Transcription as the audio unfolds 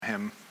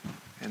him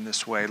in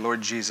this way.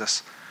 Lord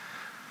Jesus,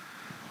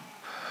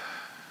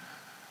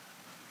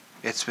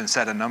 it's been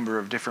said a number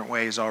of different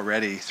ways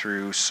already,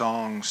 through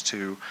songs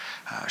to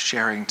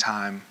sharing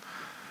time,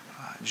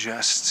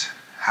 just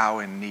how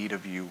in need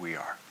of you we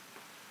are.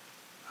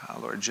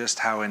 Lord, just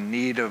how in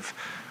need of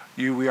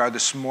you we are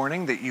this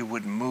morning, that you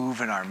would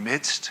move in our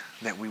midst,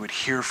 that we would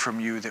hear from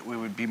you, that we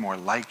would be more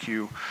like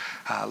you.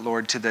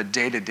 Lord, to the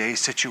day-to-day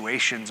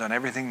situations, on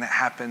everything that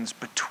happens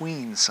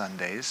between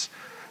Sundays,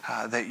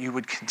 that you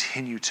would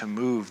continue to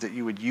move, that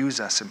you would use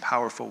us in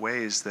powerful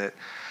ways, that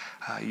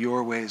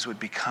your ways would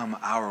become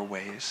our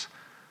ways.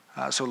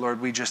 So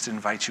Lord, we just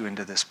invite you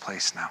into this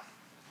place now.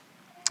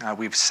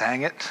 We've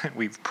sang it,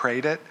 we've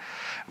prayed it,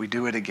 we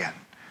do it again.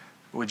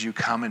 Would you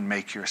come and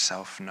make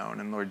yourself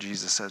known? And Lord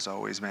Jesus, as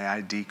always, may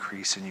I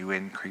decrease and you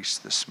increase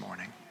this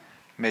morning.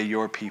 May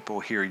your people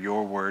hear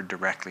your word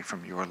directly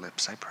from your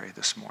lips, I pray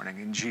this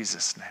morning. In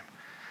Jesus' name,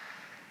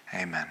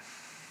 amen.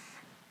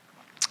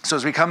 So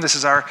as we come, this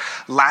is our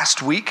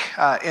last week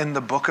in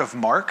the book of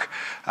Mark.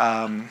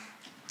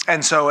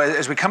 And so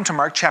as we come to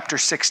Mark chapter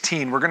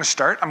 16, we're going to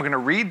start. I'm going to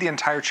read the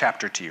entire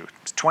chapter to you.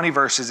 It's 20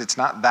 verses. It's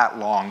not that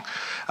long.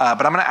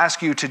 But I'm going to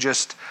ask you to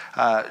just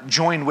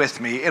join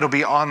with me. It'll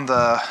be on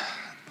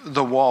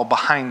the wall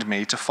behind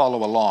me to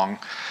follow along,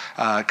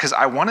 because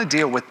I want to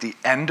deal with the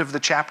end of the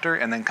chapter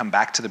and then come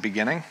back to the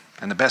beginning.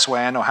 And the best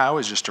way I know how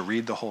is just to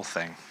read the whole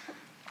thing.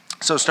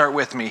 So start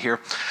with me here.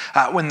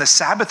 When the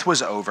Sabbath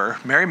was over,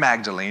 Mary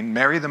Magdalene,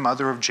 Mary the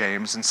mother of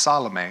James, and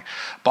Salome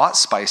bought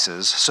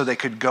spices so they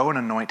could go and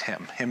anoint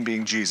him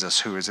being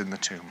Jesus, who is in the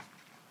tomb.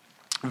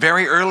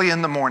 Very early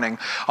in the morning,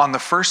 on the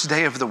first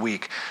day of the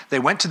week, they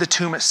went to the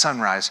tomb at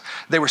sunrise.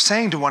 They were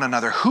saying to one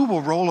another, "Who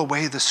will roll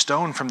away the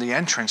stone from the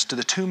entrance to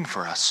the tomb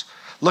for us?"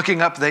 Looking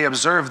up, they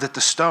observed that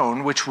the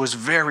stone, which was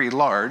very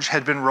large,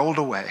 had been rolled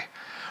away.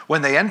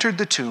 When they entered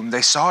the tomb,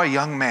 they saw a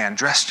young man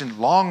dressed in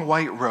long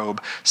white robe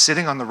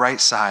sitting on the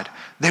right side.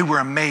 They were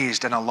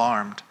amazed and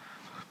alarmed.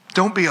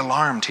 "Don't be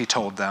alarmed," he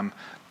told them.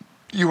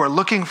 "You are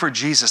looking for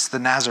Jesus the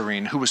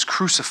Nazarene, who was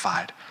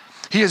crucified.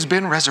 He has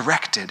been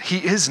resurrected. He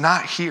is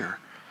not here.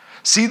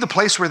 See the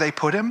place where they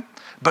put him?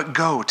 But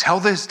go, tell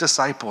his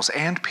disciples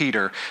and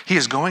Peter, he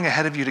is going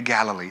ahead of you to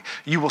Galilee.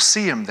 You will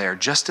see him there,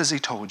 just as he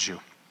told you."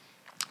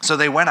 So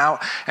they went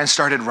out and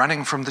started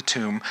running from the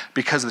tomb,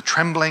 because the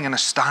trembling and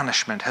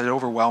astonishment had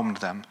overwhelmed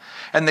them.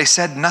 And they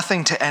said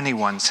nothing to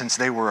anyone, since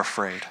they were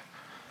afraid.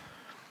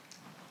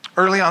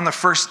 Early on the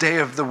first day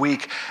of the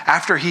week,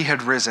 after he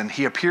had risen,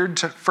 he appeared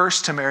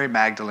first to Mary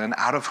Magdalene,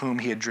 out of whom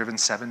he had driven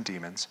 7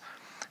 demons.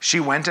 She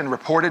went and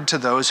reported to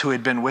those who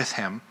had been with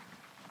him,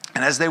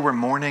 and as they were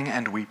mourning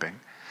and weeping.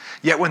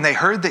 Yet when they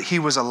heard that he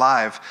was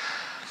alive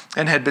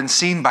and had been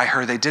seen by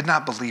her, they did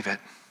not believe it.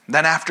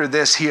 Then after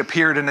this, he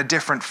appeared in a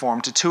different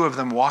form to 2 of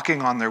them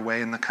walking on their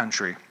way in the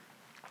country.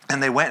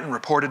 And they went and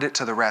reported it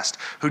to the rest,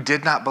 who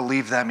did not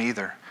believe them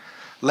either.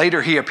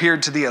 Later he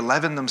appeared to the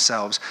 11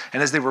 themselves,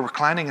 and as they were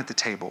reclining at the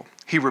table,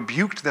 he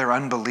rebuked their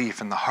unbelief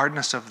and the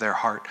hardness of their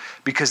heart,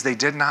 because they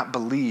did not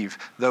believe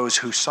those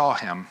who saw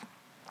him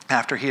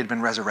after he had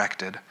been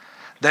resurrected.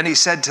 Then he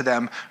said to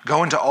them,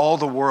 "Go into all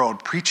the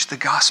world, preach the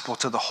gospel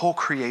to the whole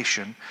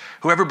creation.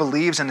 Whoever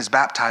believes and is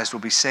baptized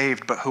will be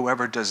saved, but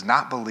whoever does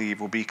not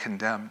believe will be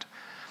condemned.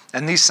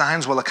 And these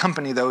signs will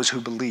accompany those who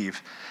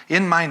believe.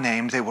 In my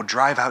name they will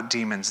drive out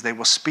demons. They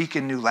will speak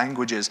in new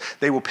languages.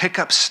 They will pick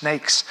up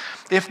snakes.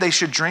 If they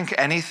should drink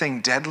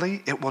anything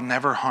deadly, it will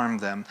never harm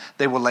them.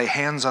 They will lay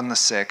hands on the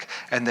sick,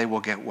 and they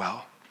will get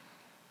well."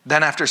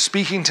 Then after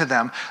speaking to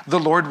them, the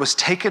Lord was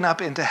taken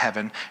up into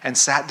heaven and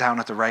sat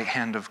down at the right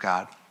hand of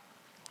God.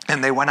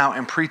 And they went out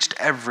and preached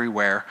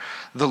everywhere,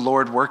 the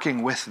Lord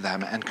working with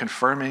them and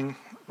confirming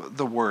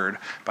the word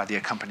by the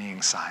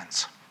accompanying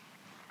signs.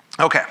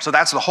 Okay, so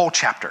that's the whole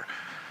chapter.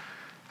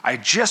 I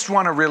just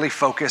want to really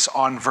focus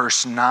on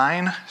verse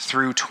 9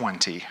 through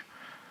 20.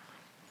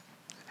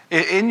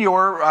 In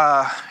your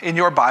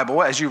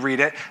Bible, as you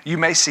read it, you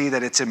may see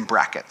that it's in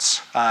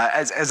brackets.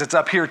 As it's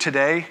up here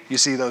today, you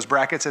see those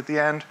brackets at the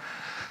end.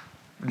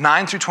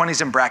 9 through 20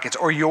 is in brackets,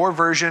 or your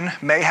version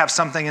may have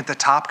something at the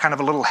top, kind of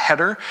a little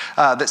header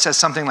that says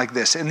something like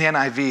this. In the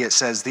NIV, it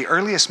says, "The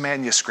earliest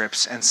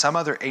manuscripts and some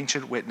other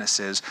ancient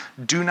witnesses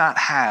do not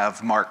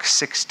have Mark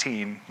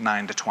 16,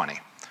 9 to 20.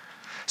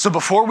 So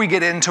before we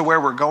get into where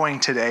we're going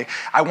today,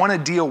 I want to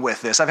deal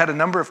with this. I've had a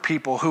number of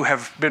people who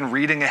have been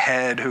reading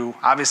ahead, who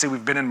obviously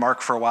we've been in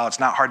Mark for a while. It's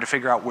not hard to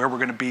figure out where we're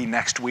going to be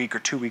next week or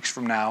 2 weeks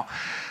from now.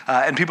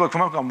 And people have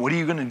come up and gone, "What are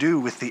you going to do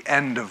with the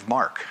end of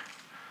Mark?"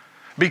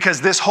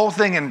 Because this whole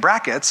thing in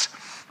brackets,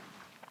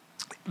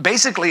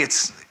 basically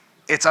it's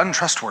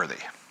untrustworthy.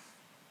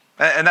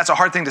 And that's a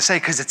hard thing to say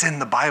because it's in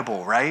the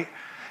Bible, right?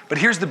 But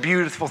here's the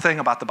beautiful thing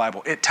about the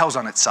Bible. It tells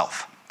on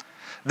itself.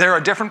 There are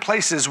different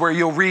places where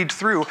you'll read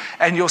through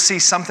and you'll see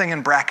something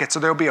in brackets, or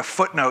there'll be a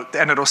footnote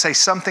and it'll say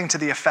something to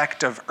the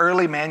effect of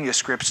early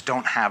manuscripts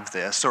don't have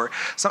this, or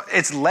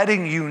it's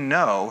letting you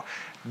know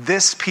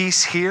this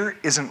piece here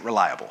isn't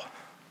reliable.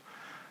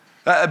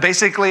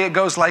 Basically, it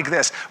goes like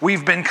this.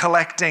 We've been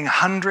collecting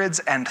hundreds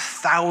and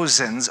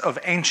thousands of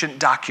ancient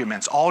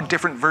documents, all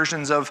different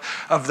versions of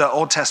the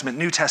Old Testament,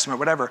 New Testament,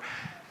 whatever.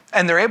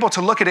 And they're able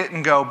to look at it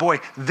and go, boy,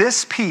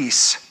 this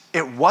piece,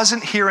 it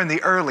wasn't here in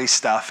the early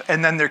stuff.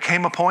 And then there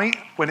came a point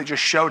when it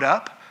just showed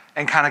up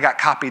and kind of got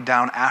copied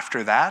down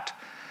after that.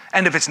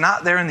 And if it's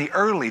not there in the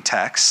early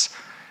texts,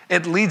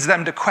 it leads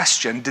them to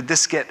question, did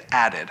this get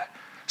added?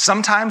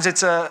 Sometimes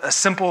it's a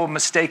simple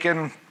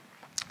mistaken,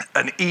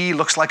 an E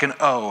looks like an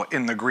O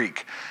in the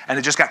Greek, and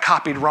it just got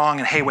copied wrong,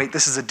 and hey, wait,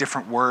 this is a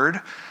different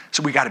word,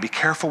 so we got to be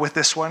careful with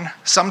this one.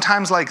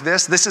 Sometimes like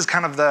this is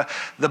kind of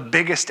the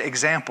biggest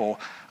example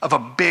of a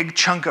big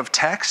chunk of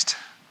text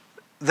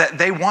that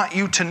they want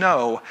you to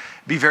know,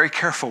 be very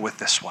careful with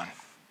this one.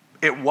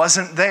 It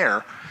wasn't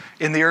there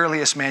in the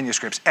earliest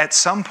manuscripts. At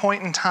some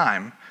point in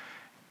time,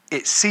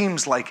 it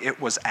seems like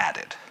it was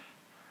added.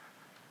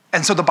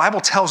 And so the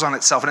Bible tells on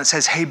itself, and it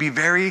says, hey, be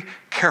very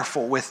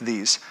careful with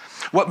these.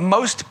 What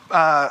most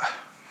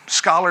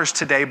scholars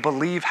today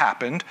believe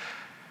happened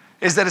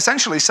is that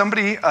essentially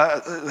somebody,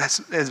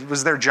 it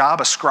was their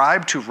job, a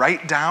scribe, to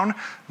write down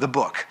the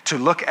book, to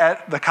look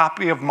at the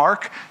copy of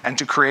Mark and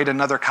to create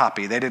another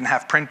copy. They didn't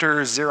have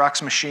printers,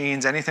 Xerox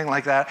machines, anything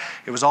like that.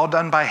 It was all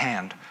done by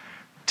hand.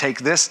 Take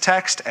this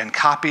text and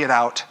copy it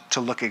out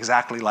to look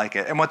exactly like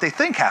it. And what they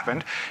think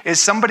happened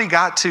is somebody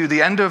got to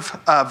the end of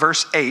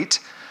verse 8,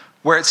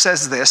 where it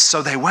says this,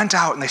 so they went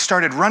out and they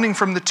started running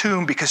from the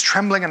tomb because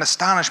trembling and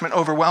astonishment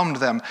overwhelmed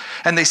them.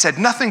 And they said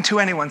nothing to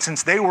anyone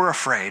since they were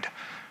afraid.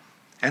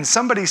 And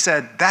somebody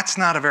said, that's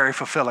not a very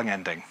fulfilling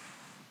ending.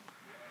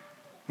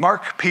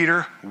 Mark,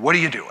 Peter, what are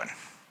you doing?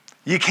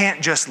 You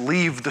can't just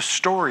leave the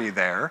story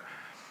there.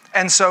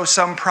 And so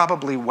some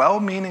probably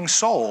well-meaning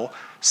soul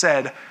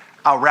said,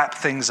 I'll wrap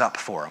things up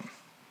for them.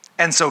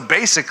 And so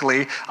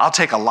basically, I'll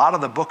take a lot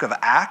of the book of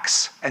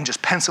Acts and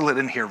just pencil it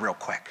in here real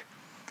quick,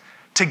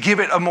 to give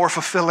it a more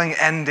fulfilling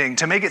ending,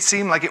 to make it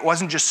seem like it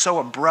wasn't just so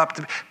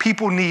abrupt.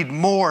 People need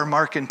more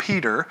Mark and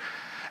Peter.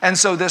 And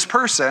so this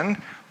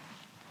person,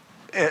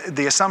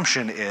 the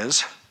assumption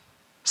is,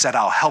 said,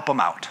 I'll help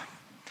them out,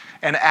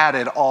 and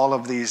added all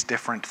of these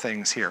different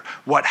things here.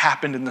 What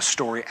happened in the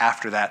story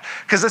after that?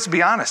 Because let's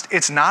be honest,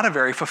 it's not a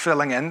very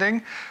fulfilling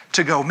ending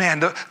to go, man,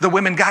 the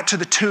women got to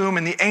the tomb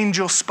and the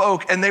angel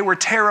spoke and they were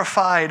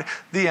terrified.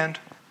 The end.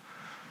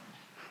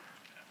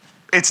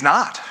 It's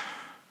not.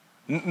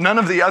 None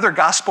of the other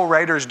gospel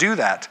writers do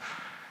that.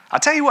 I'll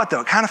tell you what,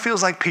 though, it kind of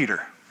feels like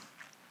Peter.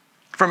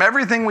 From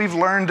everything we've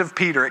learned of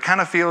Peter, it kind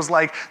of feels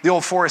like the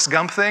old Forrest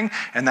Gump thing,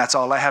 and that's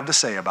all I have to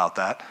say about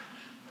that.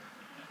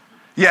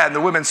 Yeah, and the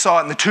women saw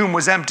it, and the tomb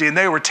was empty, and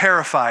they were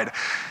terrified.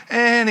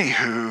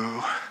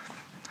 Anywho,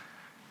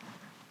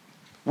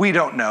 we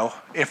don't know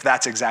if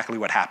that's exactly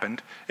what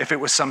happened, if it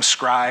was some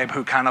scribe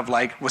who kind of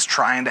like was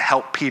trying to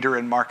help Peter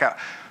and Mark out.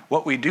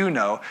 What we do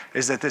know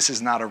is that this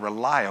is not a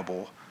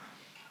reliable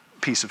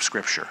piece of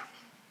scripture.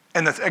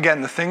 And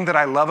again, the thing that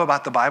I love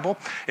about the Bible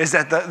is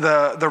that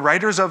the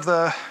writers of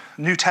the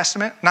New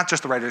Testament, not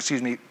just the writers,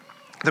 the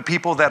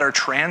people that are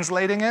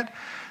translating it,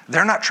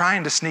 they're not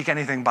trying to sneak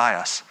anything by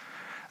us.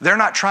 They're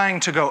not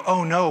trying to go,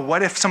 oh no,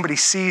 what if somebody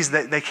sees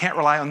that they can't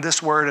rely on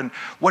this word, and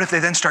what if they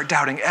then start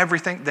doubting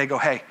everything? They go,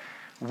 hey,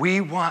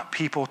 we want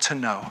people to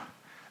know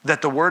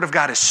that the word of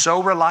God is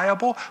so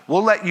reliable,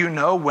 we'll let you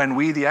know when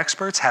we, the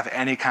experts, have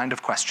any kind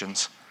of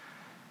questions,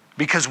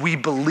 because we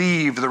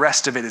believe the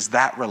rest of it is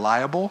that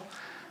reliable.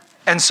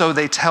 And so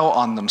they tell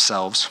on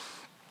themselves.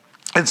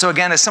 And so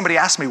again, as somebody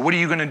asked me, what are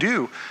you going to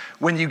do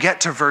when you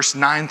get to verse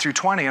 9 through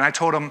 20? And I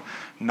told them,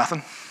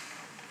 nothing.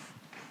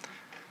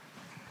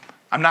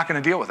 I'm not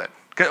going to deal with it.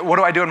 What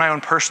do I do in my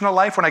own personal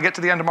life when I get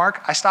to the end of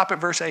Mark? I stop at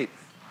verse 8.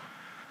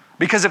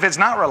 Because if it's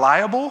not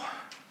reliable,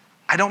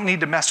 I don't need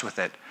to mess with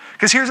it.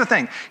 Because here's the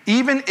thing,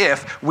 even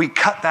if we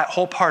cut that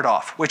whole part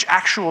off, which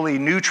actually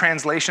new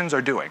translations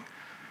are doing,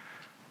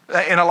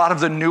 in a lot of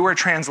the newer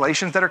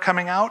translations that are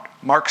coming out,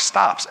 Mark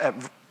stops at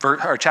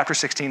chapter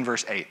 16,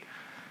 verse 8.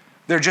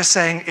 They're just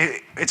saying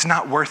it's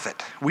not worth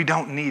it. We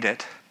don't need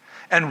it.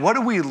 And what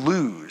do we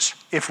lose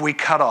if we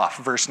cut off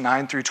verse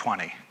 9 through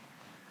 20?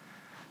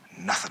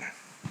 Nothing.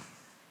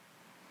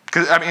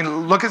 Because, I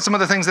mean, look at some of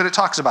the things that it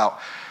talks about.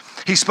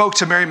 He spoke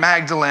to Mary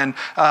Magdalene,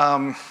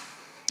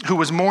 who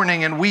was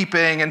mourning and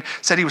weeping, and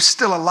said he was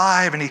still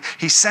alive, and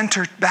he sent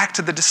her back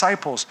to the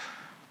disciples.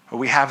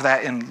 We have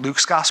that in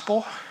Luke's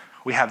gospel.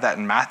 We have that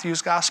in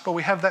Matthew's gospel.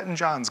 We have that in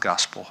John's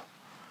gospel.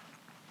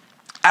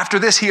 After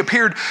this, he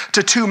appeared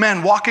to two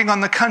men walking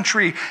on the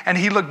country, and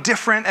he looked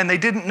different, and they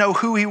didn't know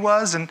who he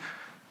was, and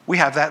we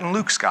have that in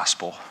Luke's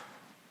gospel.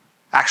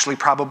 Actually,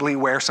 probably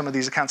where some of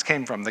these accounts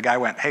came from. The guy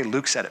went, hey,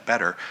 Luke said it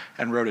better,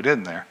 and wrote it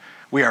in there.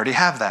 We already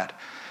have that.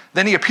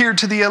 Then he appeared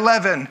to the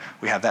 11.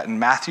 We have that in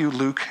Matthew,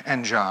 Luke,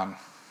 and John.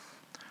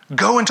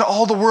 Go into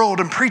all the world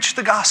and preach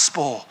the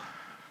gospel.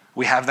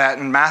 We have that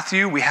in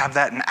Matthew. We have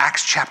that in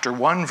Acts chapter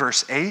 1,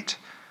 verse 8.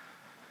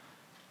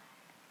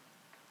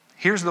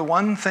 Here's the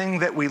one thing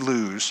that we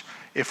lose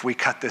if we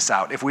cut this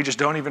out, if we just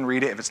don't even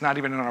read it, if it's not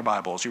even in our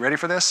Bibles. You ready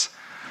for this?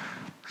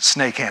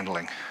 Snake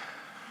handling.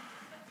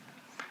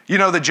 You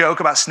know the joke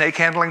about snake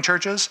handling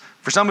churches?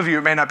 For some of you,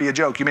 it may not be a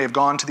joke. You may have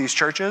gone to these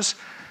churches.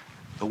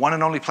 The one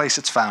and only place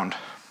it's found.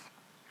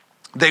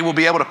 They will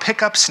be able to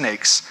pick up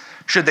snakes.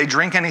 Should they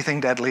drink anything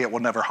deadly, it will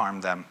never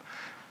harm them.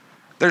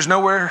 There's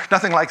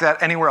nothing like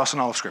that anywhere else in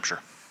all of Scripture.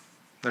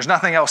 There's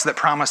nothing else that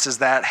promises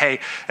that, hey,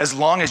 as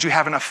long as you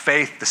have enough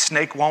faith, the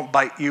snake won't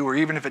bite you, or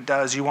even if it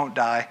does, you won't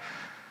die.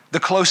 The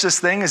closest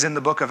thing is in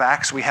the book of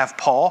Acts. We have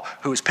Paul,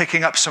 who is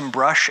picking up some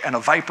brush, and a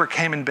viper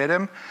came and bit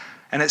him.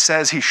 And it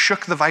says he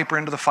shook the viper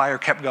into the fire,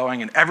 kept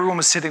going, and everyone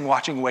was sitting,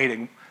 watching,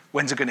 waiting.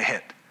 When's it going to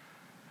hit?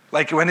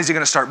 Like, when is he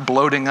going to start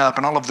bloating up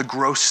and all of the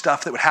gross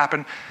stuff that would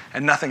happen?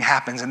 And nothing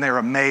happens, and they're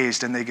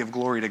amazed, and they give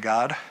glory to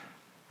God.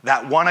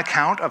 That one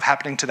account of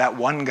happening to that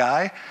one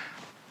guy,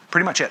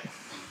 pretty much it.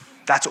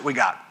 That's what we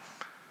got.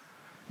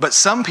 But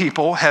some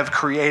people have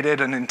created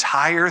an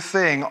entire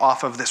thing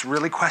off of this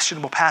really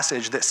questionable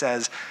passage that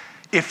says,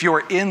 if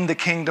you're in the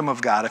kingdom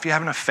of God, if you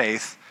have enough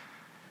faith,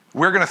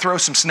 we're going to throw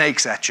some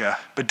snakes at you,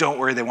 but don't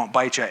worry, they won't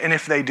bite you. And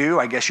if they do,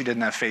 I guess you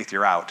didn't have faith,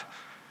 you're out.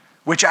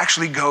 Which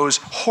actually goes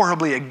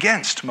horribly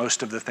against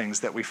most of the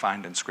things that we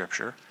find in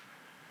Scripture.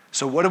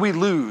 So what do we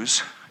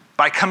lose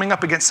by coming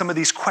up against some of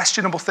these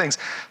questionable things?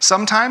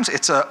 Sometimes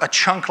it's a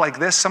chunk like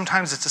this.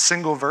 Sometimes it's a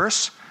single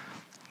verse.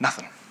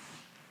 Nothing.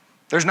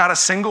 There's not a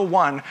single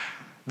one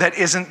that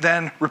isn't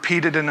then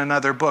repeated in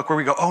another book where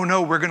we go, oh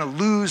no, we're going to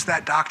lose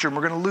that doctrine.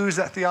 We're going to lose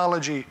that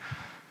theology.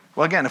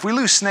 Well, again, if we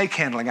lose snake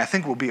handling, I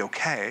think we'll be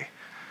okay.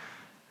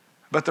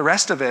 But the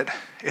rest of it,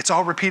 it's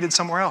all repeated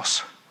somewhere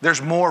else.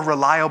 There's more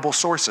reliable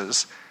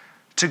sources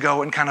to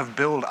go and kind of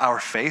build our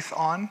faith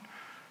on.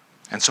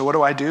 And so what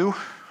do I do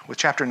with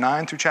chapter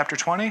 9 through chapter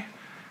 20?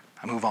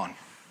 I move on.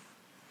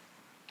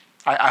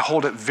 I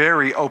hold it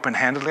very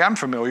open-handedly. I'm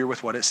familiar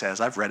with what it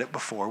says. I've read it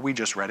before. We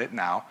just read it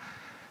now.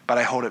 But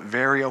I hold it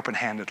very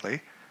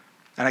open-handedly.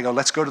 And I go,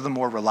 let's go to the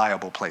more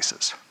reliable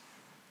places.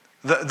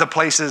 The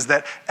places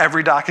that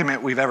every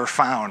document we've ever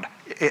found,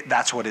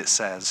 that's what it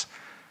says.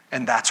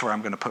 And that's where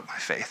I'm going to put my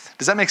faith.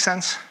 Does that make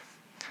sense?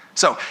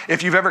 So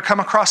if you've ever come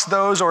across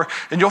those,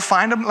 and you'll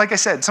find them, like I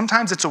said,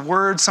 sometimes it's a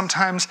word,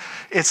 sometimes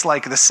it's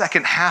like the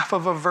second half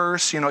of a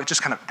verse, it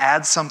just kind of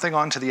adds something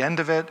onto the end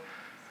of it,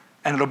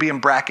 and it'll be in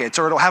brackets,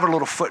 or it'll have a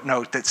little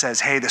footnote that says,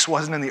 hey, this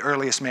wasn't in the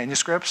earliest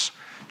manuscripts.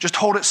 Just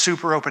hold it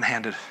super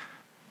open-handed.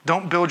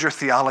 Don't build your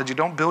theology,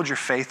 don't build your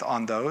faith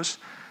on those.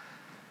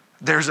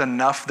 There's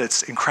enough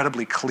that's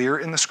incredibly clear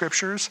in the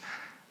Scriptures.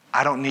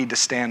 I don't need to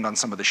stand on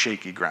some of the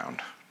shaky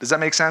ground. Does that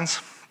make sense?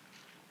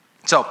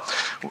 So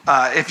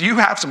if you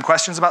have some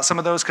questions about some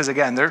of those, because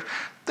again,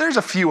 there's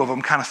a few of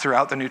them kind of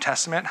throughout the New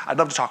Testament. I'd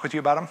love to talk with you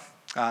about them.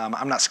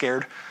 I'm not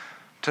scared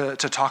to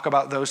talk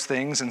about those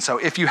things. And so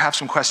if you have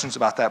some questions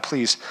about that,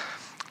 please,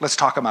 let's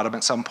talk about them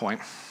at some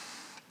point.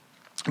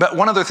 But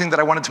one other thing that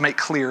I wanted to make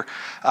clear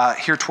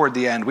here toward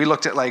the end, we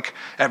looked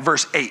at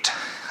verse 8,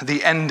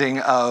 the ending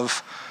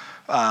of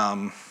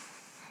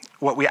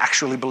what we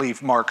actually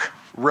believe Mark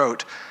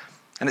wrote.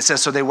 And it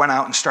says, so they went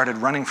out and started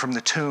running from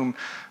the tomb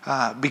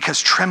because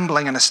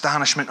trembling and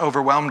astonishment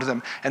overwhelmed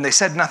them. And they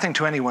said nothing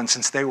to anyone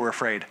since they were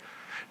afraid.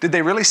 Did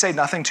they really say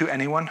nothing to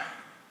anyone?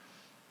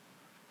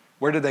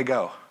 Where did they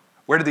go?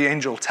 Where did the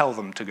angel tell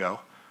them to go?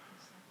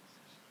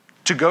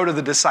 To go to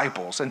the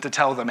disciples and to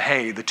tell them,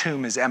 hey, the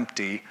tomb is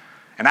empty.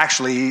 And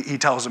actually, he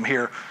tells them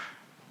here,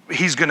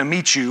 he's going to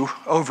meet you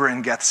over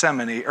in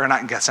Gethsemane, or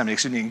not in Gethsemane,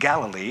 in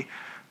Galilee.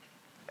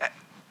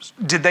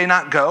 Did they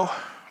not go?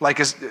 Like,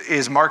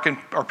 is Mark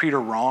or Peter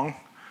wrong?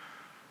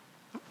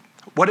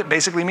 What it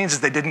basically means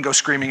is they didn't go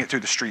screaming it through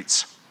the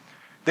streets.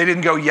 They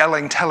didn't go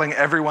yelling, telling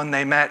everyone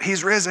they met,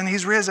 he's risen,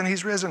 he's risen,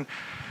 he's risen.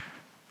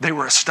 They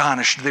were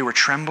astonished. They were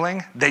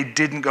trembling. They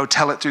didn't go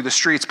tell it through the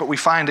streets. But we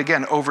find,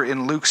 again, over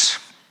in Luke's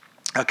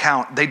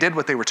account, they did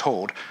what they were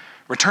told.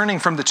 Returning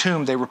from the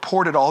tomb, they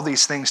reported all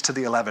these things to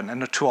the 11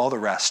 and to all the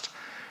rest.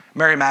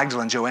 Mary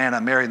Magdalene,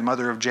 Joanna, Mary, the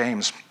mother of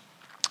James,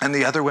 and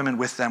the other women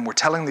with them were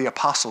telling the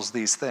apostles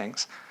these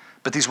things.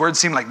 But these words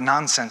seemed like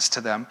nonsense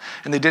to them,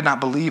 and they did not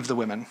believe the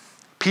women.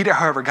 Peter,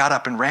 however, got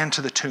up and ran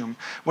to the tomb.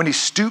 When he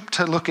stooped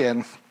to look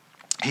in,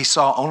 he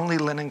saw only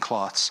linen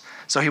cloths.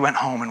 So he went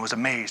home and was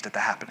amazed at the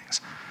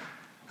happenings.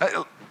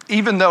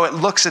 Even though it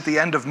looks at the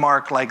end of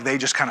Mark like they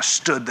just kind of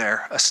stood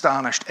there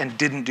astonished and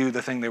didn't do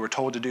the thing they were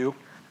told to do,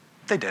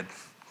 they did.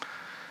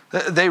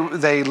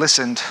 They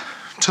listened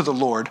to the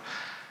Lord.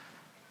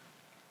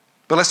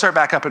 But let's start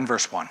back up in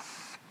verse 1.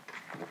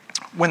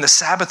 When the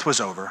Sabbath was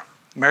over,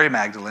 Mary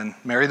Magdalene,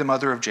 Mary the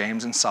mother of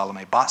James, and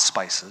Salome bought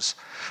spices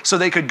so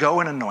they could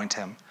go and anoint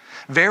him.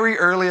 Very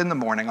early in the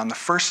morning, on the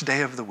first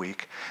day of the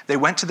week, they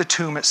went to the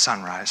tomb at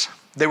sunrise.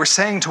 They were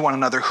saying to one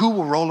another, who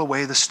will roll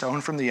away the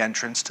stone from the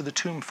entrance to the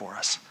tomb for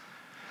us?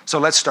 So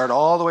let's start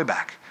all the way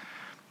back.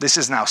 This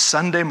is now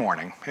Sunday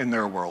morning in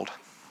their world.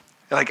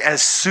 Like,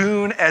 as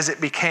soon as it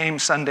became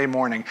Sunday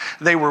morning,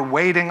 they were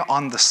waiting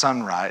on the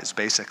sunrise,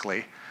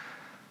 basically,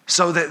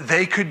 so that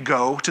they could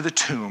go to the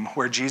tomb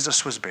where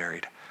Jesus was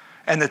buried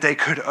and that they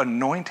could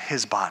anoint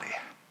his body.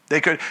 They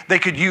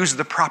could use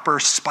the proper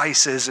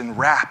spices and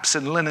wraps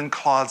and linen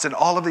cloths and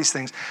all of these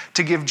things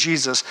to give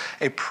Jesus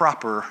a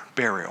proper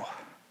burial.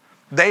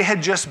 They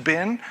had just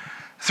been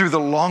through the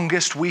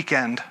longest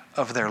weekend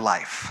of their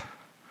life.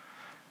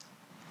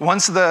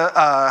 Once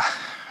the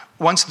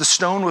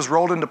stone was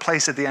rolled into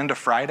place at the end of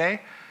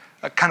Friday,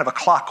 a kind of a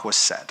clock was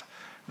set.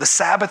 The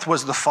Sabbath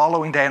was the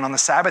following day, and on the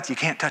Sabbath, you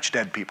can't touch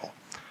dead people.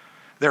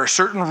 There are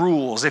certain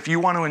rules if you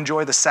want to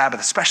enjoy the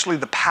Sabbath, especially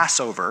the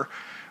Passover,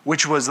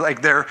 which was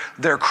like their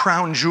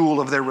crown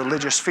jewel of their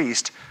religious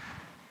feast.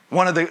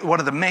 One of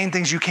the main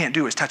things you can't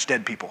do is touch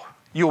dead people.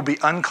 You will be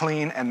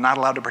unclean and not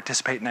allowed to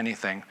participate in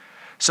anything.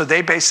 So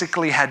they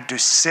basically had to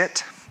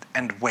sit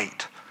and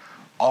wait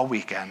all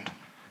weekend.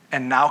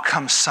 And now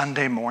comes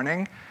Sunday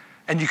morning,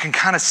 and you can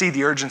kind of see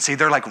the urgency.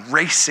 They're like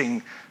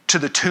racing to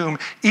the tomb,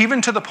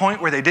 even to the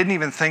point where they didn't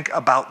even think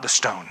about the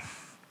stone.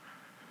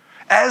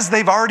 As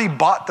they've already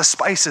bought the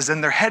spices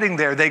and they're heading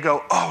there, they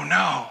go, oh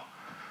no,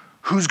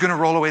 who's going to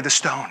roll away the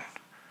stone?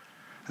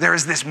 There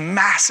is this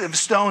massive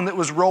stone that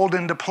was rolled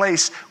into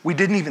place. We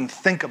didn't even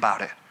think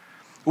about it.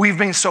 We've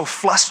been so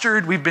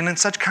flustered. We've been in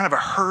such kind of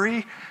a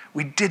hurry.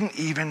 We didn't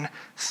even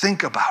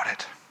think about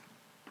it.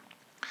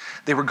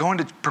 They were going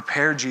to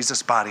prepare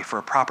Jesus' body for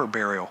a proper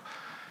burial.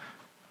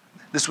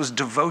 This was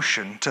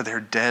devotion to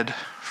their dead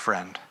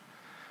friend.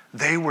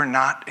 They were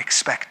not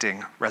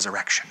expecting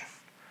resurrection.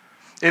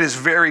 It is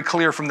very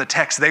clear from the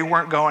text, they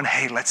weren't going,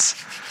 hey, let's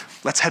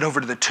head over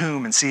to the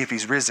tomb and see if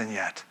he's risen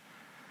yet.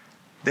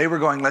 They were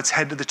going, let's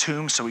head to the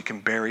tomb so we can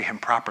bury him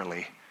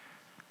properly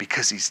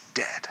because he's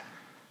dead.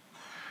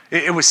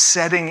 It was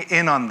setting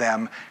in on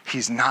them,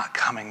 he's not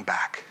coming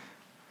back.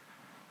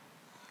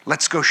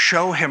 Let's go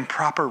show him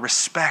proper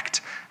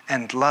respect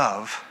and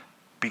love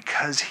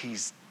because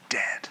he's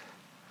dead.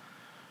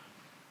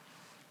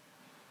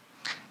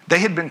 They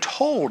had been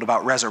told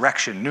about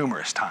resurrection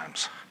numerous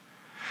times.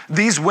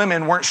 These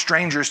women weren't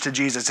strangers to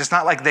Jesus. It's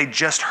not like they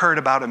just heard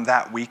about him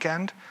that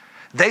weekend.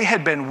 They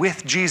had been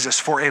with Jesus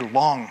for a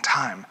long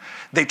time.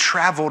 They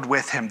traveled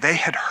with him. They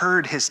had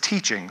heard his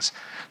teachings.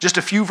 Just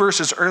a few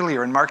verses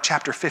earlier in Mark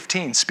chapter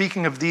 15,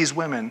 speaking of these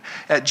women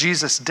at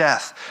Jesus'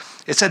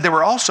 death, it said there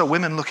were also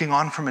women looking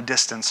on from a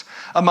distance.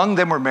 Among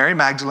them were Mary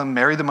Magdalene,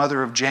 Mary the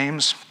mother of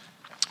James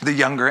the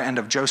younger, and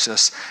of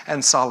Joseph,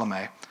 and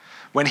Salome.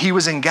 When he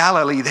was in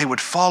Galilee, they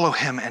would follow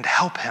him and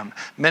help him.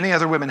 Many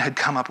other women had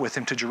come up with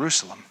him to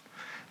Jerusalem.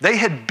 They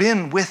had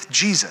been with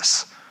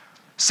Jesus.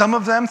 Some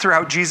of them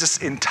throughout Jesus'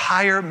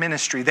 entire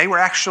ministry. They were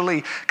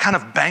actually kind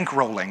of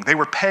bankrolling. They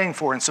were paying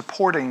for and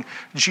supporting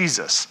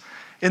Jesus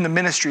in the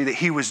ministry that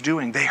he was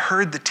doing. They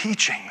heard the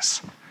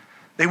teachings.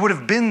 They would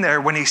have been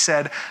there when he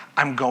said,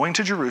 I'm going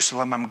to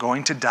Jerusalem, I'm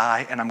going to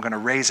die, and I'm going to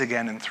rise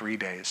again in 3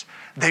 days.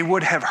 They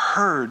would have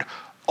heard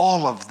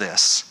all of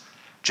this,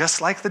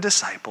 just like the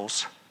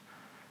disciples,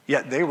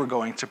 yet they were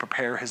going to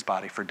prepare his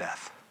body for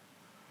death.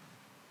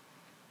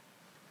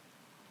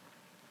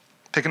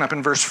 Picking up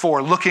in verse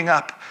 4, looking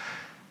up,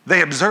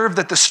 they observed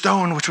that the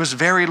stone, which was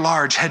very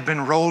large, had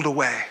been rolled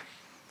away.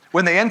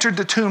 When they entered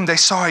the tomb, they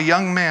saw a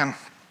young man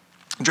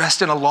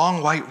dressed in a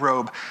long white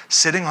robe,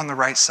 sitting on the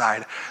right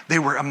side. They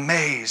were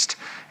amazed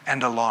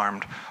and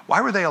alarmed.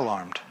 Why were they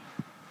alarmed?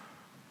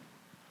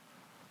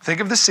 Think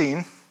of the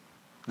scene.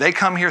 They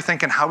come here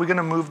thinking, how are we going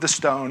to move the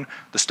stone?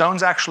 The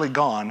stone's actually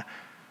gone,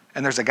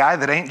 and there's a guy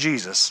that ain't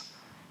Jesus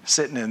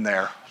sitting in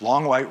there,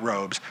 long white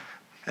robes,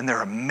 and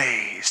they're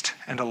amazed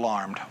and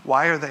alarmed.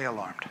 Why are they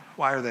alarmed?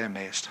 Why are they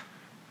amazed?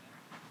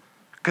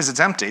 Because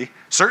it's empty.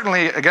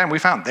 Certainly, again, we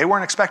found they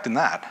weren't expecting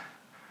that.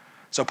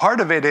 So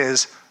part of it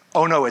is,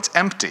 oh no, it's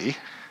empty. There's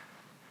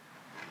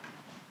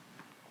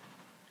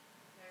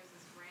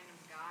this random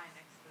guy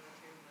next to the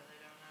tomb that I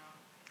don't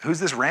know. Who's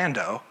this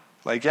rando?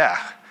 Like,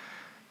 yeah,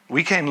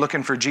 we came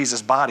looking for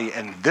Jesus' body,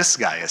 and this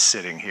guy is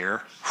sitting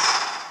here.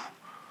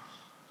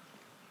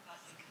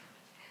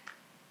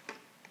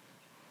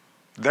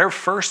 Their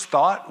first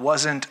thought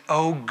wasn't,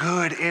 oh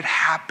good, it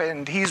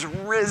happened, he's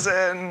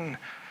risen.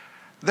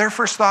 Their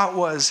first thought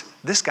was,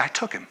 this guy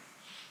took him.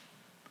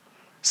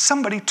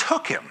 Somebody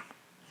took him.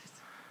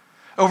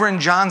 Over in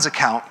John's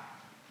account,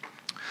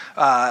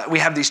 we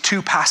have these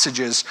two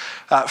passages.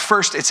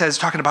 First, it says,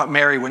 talking about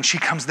Mary, when she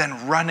comes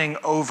then running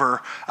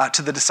over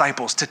to the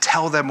disciples to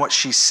tell them what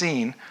she's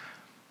seen.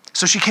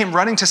 So she came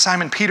running to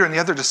Simon Peter and the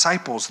other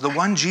disciples, the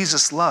one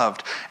Jesus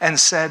loved, and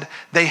said,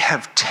 they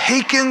have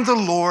taken the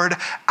Lord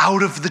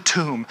out of the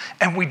tomb,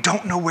 and we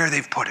don't know where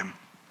they've put him.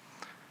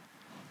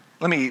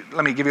 Let me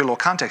give you a little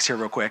context here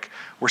real quick.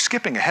 We're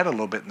skipping ahead a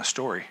little bit in the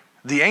story.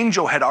 The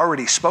angel had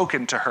already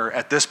spoken to her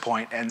at this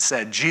point and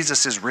said,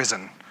 Jesus is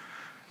risen.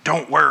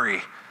 Don't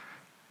worry.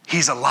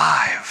 He's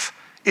alive.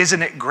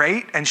 Isn't it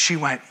great? And she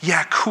went,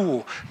 yeah,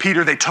 cool.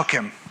 Peter, they took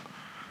him.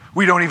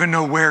 We don't even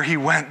know where he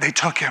went. They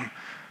took him.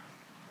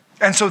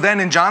 And so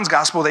then in John's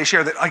gospel, they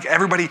share that like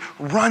everybody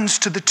runs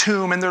to the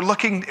tomb and they're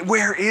looking,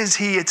 where is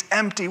he? It's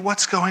empty.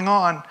 What's going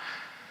on?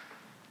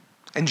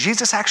 And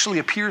Jesus actually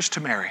appears to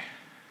Mary.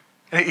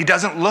 And he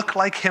doesn't look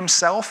like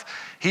himself.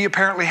 He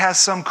apparently has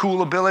some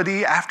cool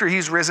ability after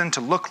he's risen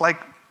to look like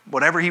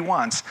whatever he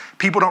wants.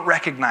 People don't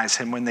recognize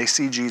him when they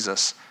see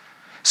Jesus.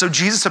 So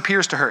Jesus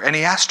appears to her and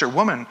he asked her,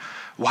 woman,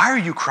 why are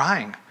you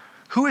crying?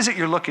 Who is it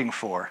you're looking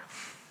for?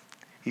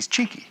 He's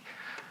cheeky.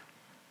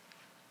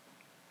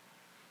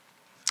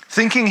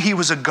 Thinking he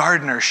was a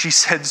gardener, she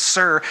said,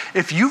 "Sir,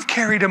 if you've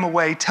carried him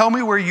away, tell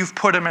me where you've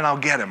put him and I'll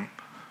get him."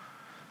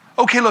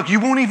 Okay, look,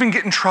 you won't even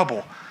get in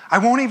trouble. I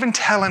won't even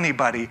tell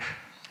anybody.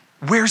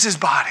 Where's his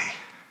body?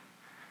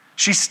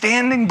 She's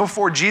standing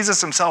before Jesus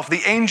himself.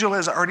 The angel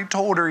has already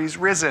told her he's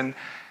risen.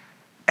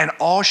 And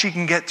all she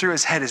can get through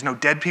his head is, no,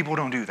 dead people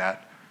don't do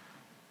that.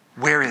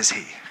 Where is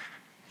he?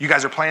 You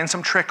guys are playing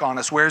some trick on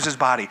us. Where's his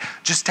body?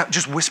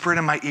 Just whisper it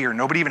in my ear.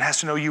 Nobody even has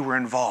to know you were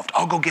involved.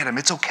 I'll go get him.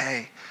 It's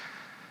okay.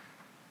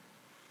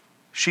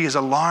 She is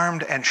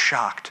alarmed and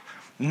shocked,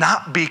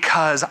 not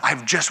because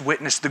I've just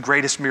witnessed the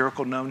greatest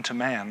miracle known to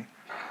man,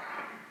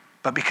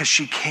 but because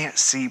she can't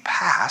see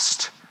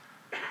past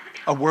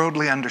a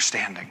worldly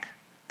understanding.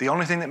 The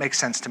only thing that makes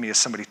sense to me is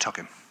somebody took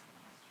him.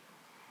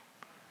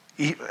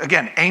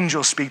 Again,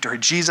 angels speak to her.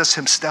 Jesus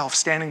himself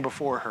standing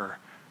before her.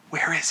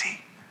 Where is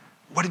he?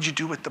 What did you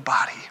do with the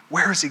body?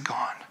 Where has he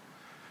gone?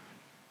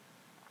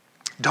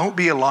 Don't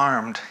be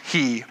alarmed,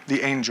 he,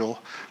 the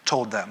angel,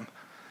 told them.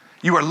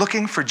 You are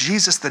looking for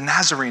Jesus the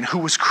Nazarene who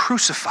was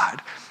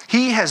crucified.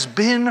 He has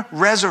been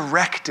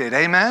resurrected.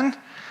 Amen?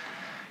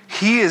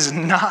 He is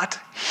not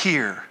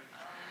here.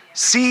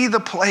 See the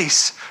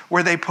place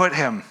where they put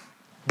him.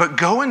 But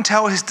go and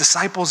tell his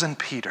disciples and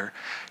Peter,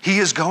 he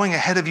is going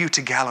ahead of you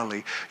to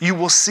Galilee. You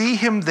will see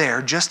him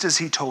there just as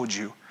he told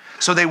you.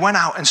 So they went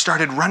out and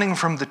started running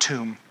from the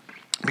tomb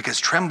because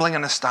trembling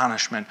and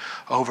astonishment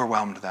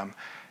overwhelmed them.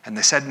 And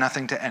they said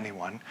nothing to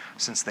anyone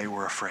since they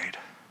were afraid.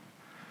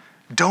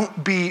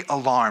 Don't be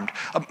alarmed.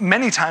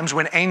 Many times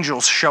when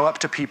angels show up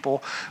to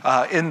people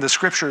in the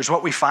scriptures,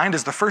 what we find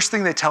is the first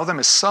thing they tell them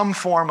is some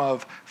form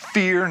of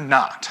fear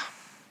not.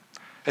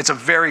 It's a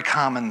very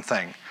common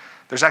thing.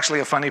 There's actually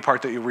a funny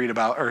part that you read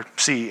about or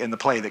see in the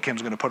play that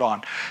Kim's going to put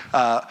on.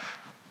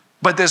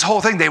 But this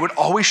whole thing, they would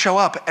always show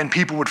up and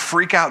people would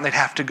freak out and they'd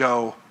have to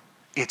go,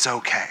 it's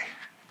okay.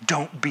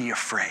 Don't be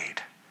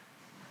afraid.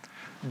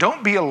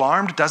 Don't be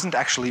alarmed doesn't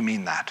actually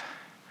mean that.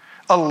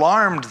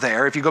 Alarmed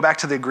there, if you go back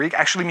to the Greek,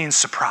 actually means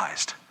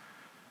surprised.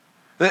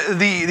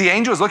 The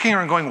angel is looking at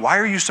her and going, why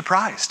are you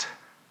surprised?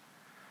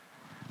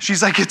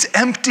 She's like, it's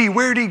empty.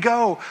 Where'd he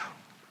go?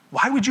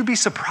 Why would you be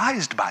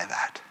surprised by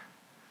that?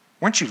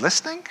 Weren't you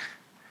listening?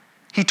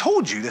 He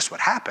told you this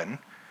would happen.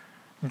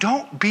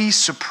 Don't be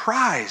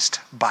surprised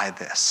by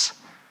this.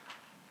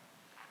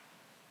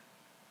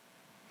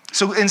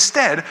 So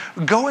instead,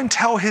 go and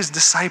tell his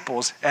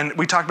disciples, and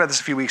we talked about this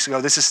a few weeks ago,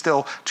 this is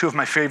still two of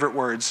my favorite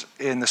words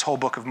in this whole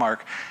book of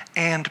Mark,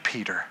 and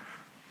Peter.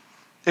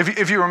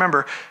 If you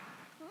remember,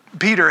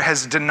 Peter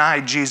has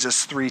denied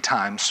Jesus 3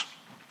 times.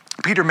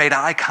 Peter made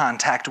eye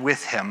contact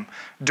with him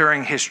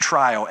during his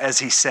trial as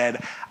he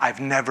said, I've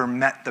never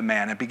met the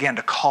man, and began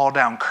to call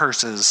down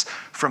curses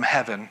from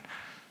heaven.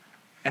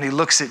 And he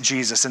looks at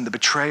Jesus and the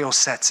betrayal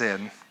sets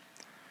in.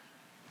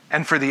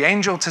 And for the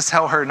angel to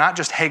tell her not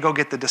just, hey, go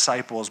get the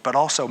disciples, but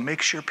also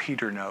make sure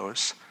Peter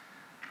knows.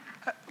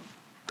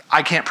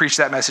 I can't preach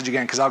that message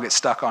again because I'll get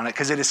stuck on it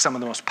because it is some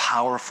of the most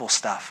powerful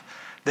stuff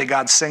that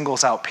God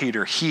singles out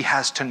Peter. He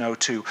has to know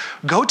too.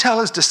 Go tell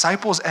his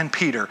disciples and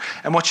Peter.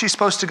 And what's she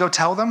supposed to go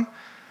tell them?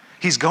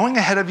 He's going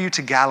ahead of you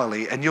to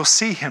Galilee and you'll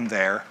see him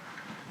there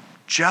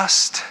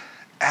just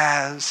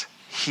as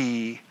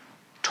he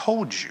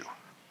told you.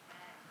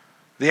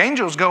 The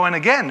angel's going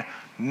again.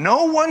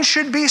 No one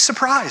should be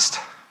surprised.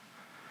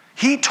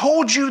 He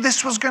told you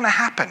this was going to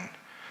happen.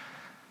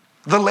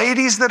 The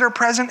ladies that are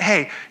present,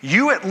 hey,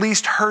 you at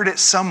least heard it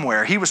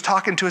somewhere. He was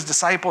talking to his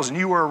disciples and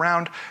you were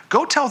around.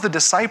 Go tell the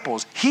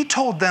disciples. He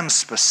told them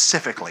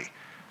specifically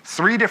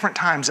 3 different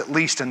times at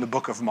least in the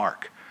book of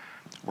Mark.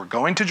 We're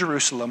going to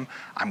Jerusalem.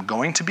 I'm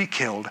going to be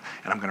killed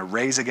and I'm going to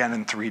raise again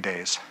in 3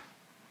 days.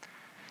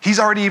 He's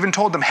already even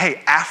told them,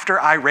 hey, after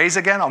I raise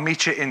again, I'll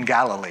meet you in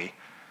Galilee.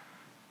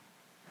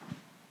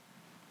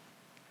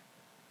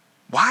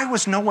 Why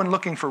was no one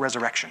looking for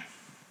resurrection?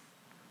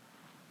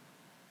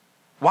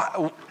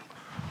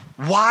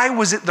 Why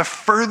was it the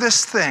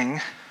furthest thing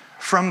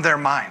from their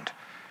mind?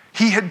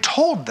 He had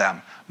told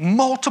them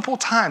multiple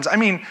times. I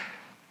mean,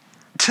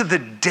 to the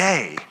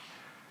day,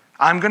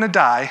 I'm going to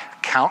die,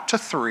 count to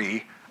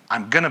 3,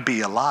 I'm going to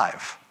be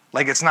alive.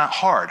 Like it's not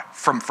hard.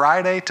 From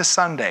Friday to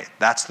Sunday,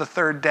 that's the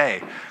 3rd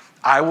day,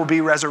 I will be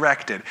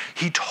resurrected.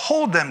 He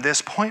told them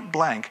this point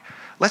blank.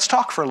 Let's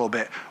talk for a little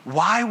bit.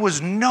 Why was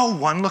no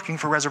one looking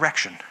for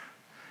resurrection?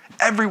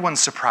 Everyone's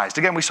surprised.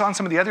 Again, we saw in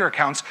some of the other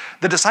accounts,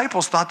 the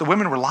disciples thought the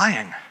women were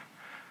lying.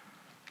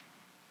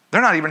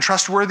 They're not even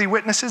trustworthy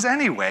witnesses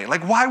anyway.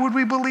 Like, why would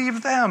we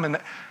believe them? And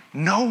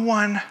no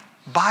one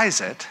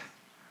buys it.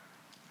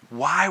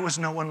 Why was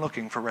no one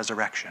looking for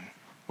resurrection?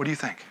 What do you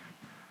think?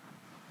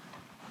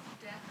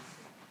 Death.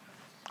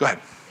 Go ahead.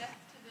 Death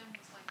to them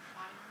was like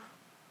final.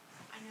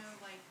 I know,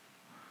 like,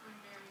 when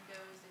Mary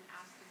goes and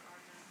asks the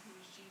gardener who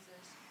is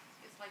Jesus,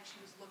 it's like she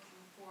was looking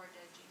for a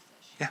dead Jesus.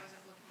 She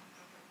wasn't looking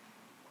for him.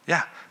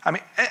 Yeah. I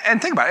mean,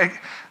 and think about it.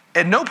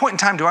 At no point in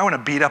time do I want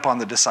to beat up on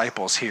the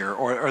disciples here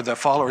or the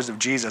followers of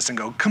Jesus and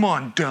go, come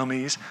on,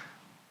 dummies.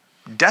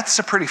 Death's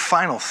a pretty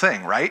final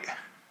thing, right?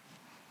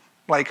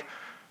 Like,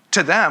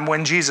 to them,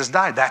 when Jesus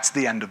died, that's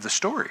the end of the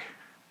story.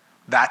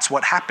 That's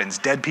what happens.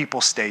 Dead people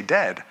stay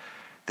dead.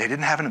 They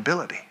didn't have an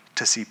ability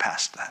to see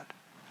past that.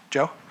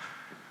 Joe?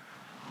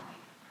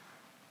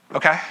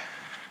 Okay.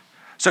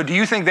 So do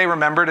you think they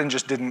remembered and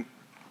just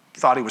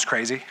thought he was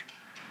crazy?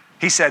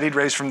 He said he'd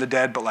raise from the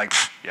dead, but like,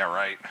 yeah,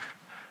 right.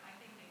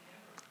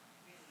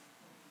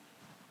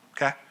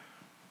 Okay.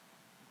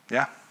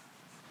 Yeah.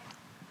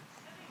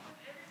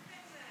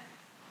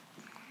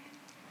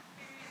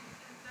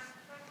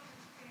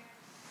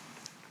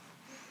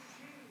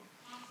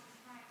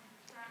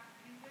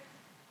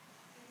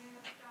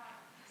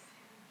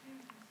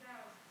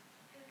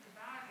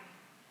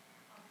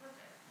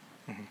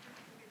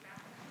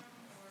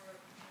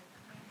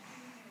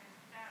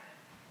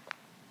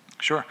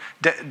 Sure.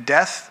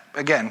 Death,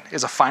 again,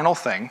 is a final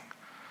thing.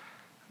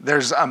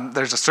 There's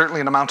certainly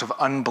an amount of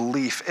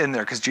unbelief in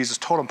there because Jesus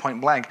told him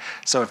point blank,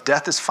 so if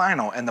death is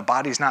final and the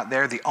body's not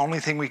there, the only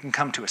thing we can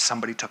come to is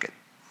somebody took it.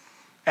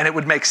 And it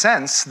would make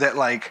sense that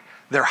like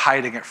they're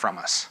hiding it from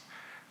us.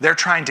 They're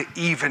trying to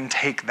even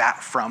take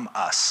that from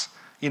us.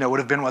 Would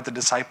have been what the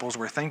disciples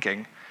were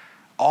thinking.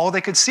 All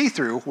they could see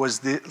through was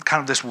the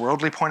kind of this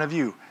worldly point of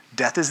view.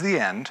 Death is the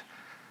end,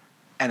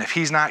 and if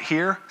he's not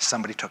here,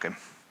 somebody took him.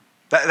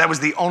 That was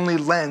the only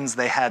lens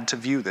they had to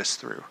view this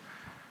through.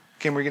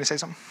 Kim, were you going to say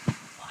something?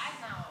 Well, I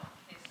know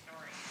his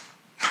story.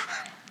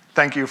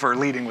 Thank you for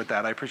leading with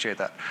that. I appreciate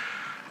that.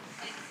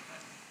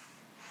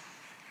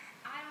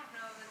 I don't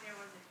know that there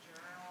was a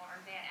journal or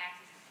they had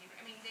access to paper.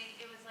 I mean,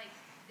 it was like,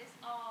 this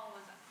all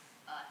was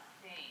a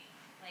thing.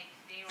 Like,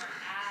 they were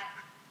at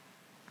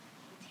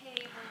the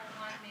table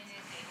 1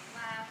 minute, they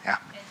left, Yeah.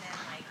 and then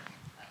like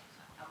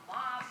a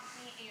mob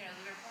came, they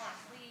were falling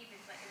asleep,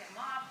 it's like a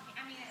mob came.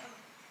 I mean,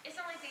 it's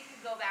not like they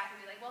could go back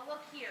and be like, well,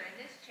 look here, in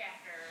this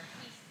chapter,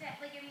 he said,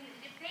 like, I mean,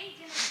 if they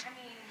didn't,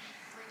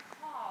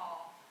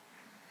 recall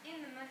in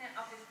the minute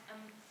of this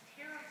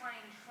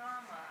terrifying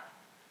trauma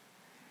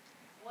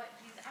what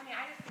Jesus, I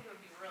just think it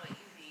would be really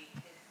easy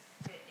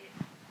to it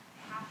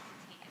have to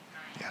take its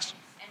time. Yes.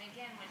 And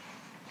again, when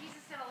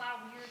Jesus said a lot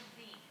of weird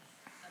things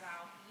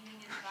about eating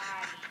his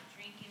body,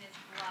 drinking his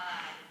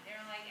blood, and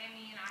they're like,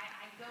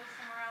 I go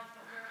somewhere else,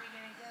 but where are we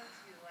going to go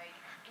to? Like,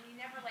 and he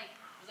never was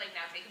like,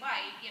 now take a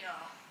bite, You know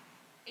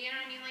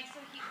what I mean? Like, so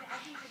I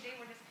think that they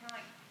were just kind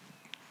of like,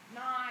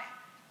 not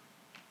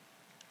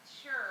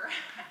sure.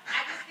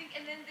 I just think,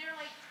 and then they're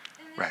like,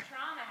 and this Right.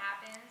 trauma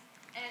happens,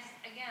 and it's,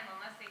 again,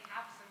 unless they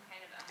have some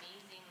kind of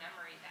amazing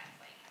memory that's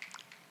like,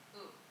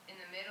 ooh, in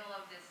the middle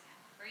of this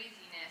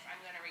craziness, I'm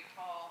going to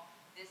recall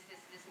this,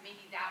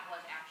 maybe that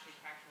was actually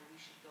factual, we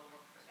should go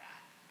look for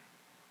that.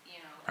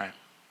 Right.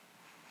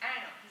 I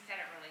don't know, he said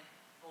it really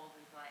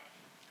boldly, but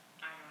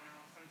I don't know,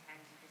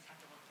 sometimes you just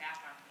have to look back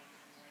on things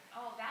and be like,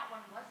 oh, that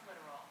one was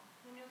literal.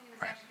 Who knew he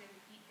was Right. actually going to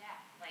defeat death?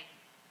 Like,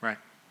 Right.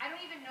 I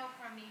don't even know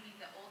from maybe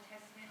the Old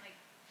Testament, like,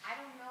 I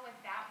don't know if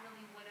that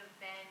really would have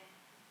been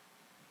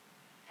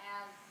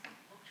as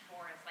looked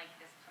for as like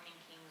this coming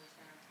king who's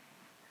going to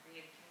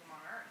create a kingdom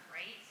on earth,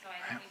 right? So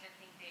I don't even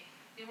think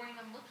they weren't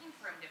even looking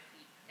for him to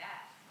defeat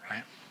death,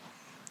 right?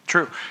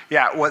 True.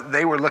 Yeah, what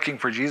they were looking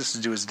for Jesus to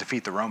do is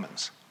defeat the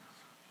Romans.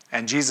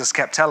 And Jesus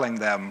kept telling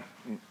them,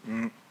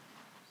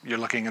 you're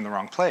looking in the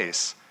wrong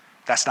place.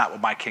 That's not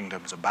what my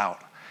kingdom's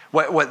about.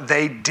 What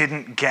they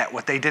didn't get,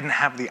 what they didn't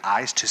have the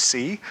eyes to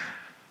see,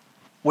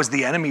 was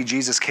the enemy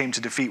Jesus came to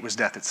defeat was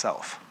death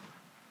itself.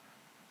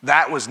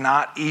 That was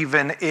not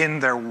even in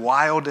their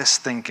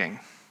wildest thinking.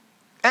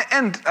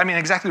 And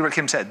exactly what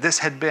Kim said. This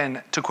had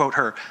been, to quote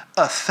her,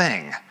 a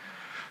thing.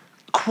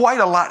 Quite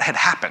a lot had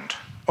happened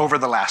over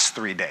the last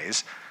 3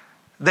 days.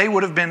 They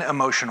would have been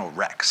emotional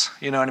wrecks.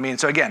 You know what I mean?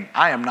 So again,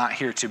 I am not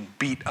here to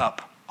beat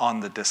up on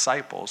the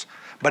disciples,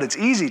 but it's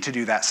easy to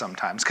do that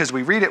sometimes because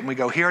we read it and we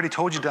go, he already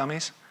told you,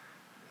 dummies.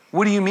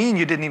 What do you mean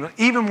you didn't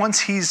even once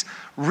he's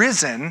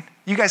risen,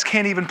 you guys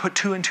can't even put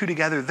 2 and 2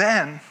 together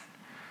then?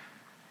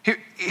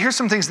 Here's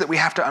some things that we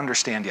have to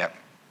understand yet.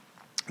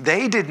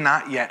 They did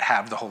not yet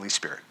have the Holy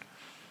Spirit.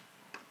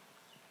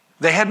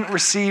 They hadn't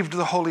received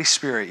the Holy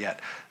Spirit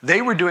yet.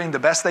 They were doing the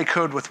best they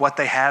could with what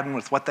they had, and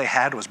with what they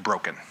had was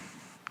broken.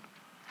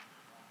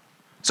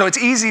 So it's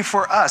easy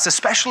for us,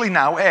 especially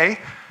now,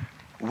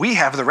 we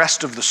have the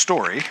rest of the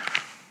story.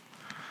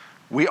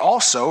 We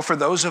also, for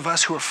those of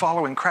us who are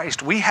following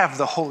Christ, we have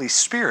the Holy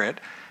Spirit,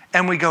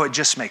 and we go, it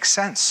just makes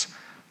sense.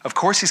 Of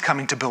course he's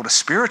coming to build a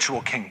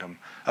spiritual kingdom.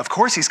 Of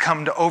course he's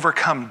come to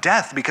overcome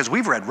death, because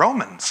we've read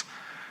Romans.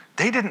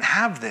 They didn't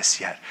have this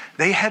yet.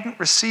 They hadn't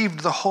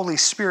received the Holy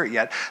Spirit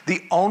yet.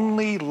 The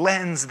only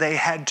lens they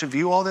had to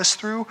view all this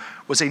through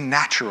was a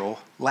natural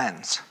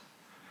lens.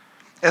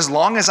 As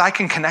long as I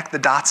can connect the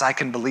dots, I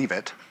can believe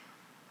it.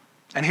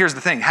 And here's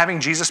the thing, having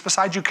Jesus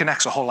beside you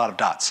connects a whole lot of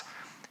dots.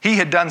 He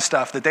had done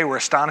stuff that they were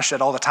astonished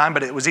at all the time,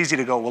 but it was easy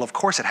to go, well, of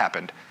course it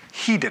happened.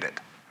 He did it.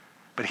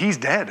 But he's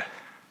dead.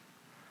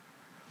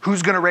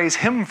 Who's going to raise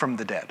him from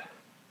the dead?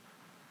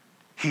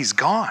 He's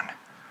gone.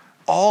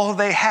 All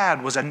they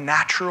had was a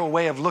natural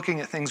way of looking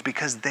at things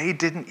because they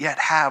didn't yet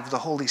have the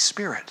Holy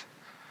Spirit.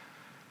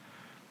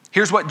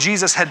 Here's what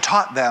Jesus had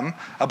taught them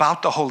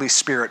about the Holy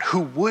Spirit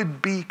who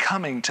would be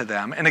coming to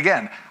them. And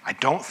again, I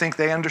don't think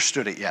they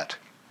understood it yet.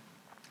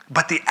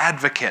 But the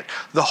advocate,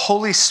 the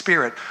Holy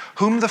Spirit,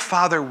 whom the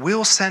Father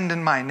will send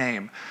in my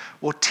name,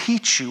 will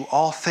teach you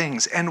all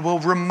things and will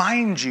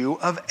remind you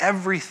of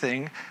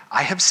everything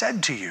I have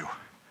said to you.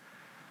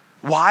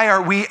 Why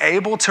are we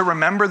able to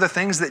remember the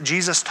things that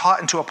Jesus taught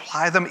and to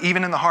apply them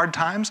even in the hard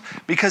times?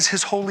 Because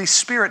his Holy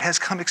Spirit has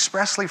come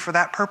expressly for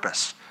that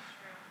purpose.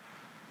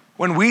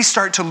 When we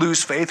start to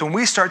lose faith, when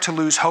we start to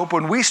lose hope,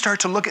 when we start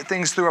to look at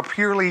things through a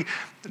purely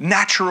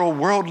natural,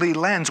 worldly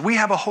lens, we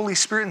have a Holy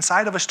Spirit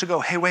inside of us to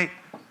go, hey, wait,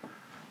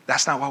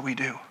 that's not what we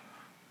do.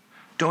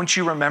 Don't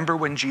you remember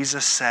when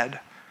Jesus said?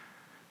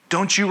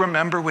 Don't you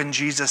remember when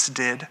Jesus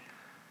did?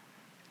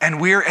 And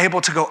we're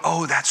able to go,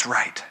 oh, that's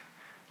right.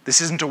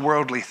 This isn't a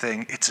worldly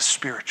thing, it's a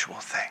spiritual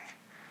thing.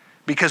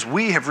 Because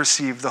we have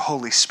received the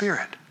Holy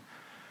Spirit.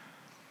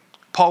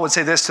 Paul would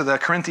say this to the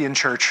Corinthian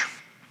church: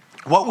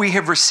 what we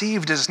have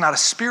received is not a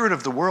spirit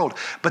of the world,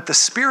 but the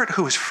Spirit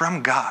who is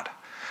from God,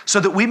 so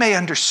that we may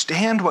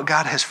understand what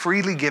God has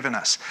freely given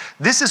us.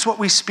 This is what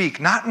we speak,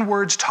 not in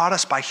words taught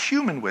us by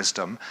human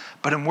wisdom,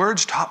 but in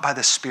words taught by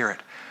the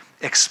Spirit,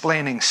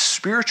 explaining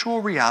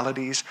spiritual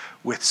realities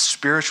with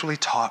spiritually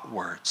taught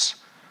words.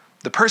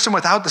 The person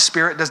without the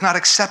Spirit does not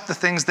accept the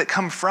things that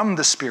come from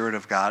the Spirit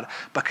of God,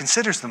 but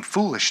considers them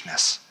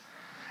foolishness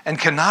and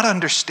cannot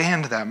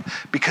understand them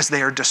because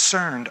they are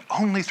discerned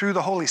only through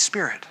the Holy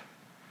Spirit.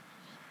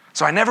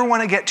 So I never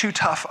want to get too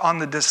tough on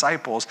the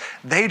disciples.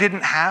 They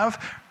didn't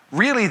have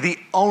really the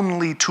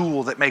only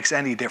tool that makes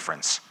any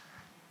difference.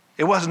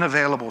 It wasn't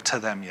available to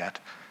them yet.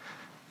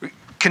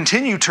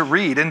 Continue to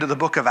read into the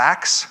book of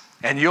Acts,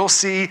 and you'll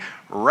see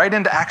right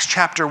into Acts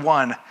chapter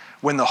 1,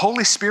 when the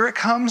Holy Spirit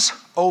comes,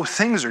 oh,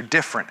 things are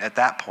different at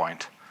that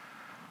point.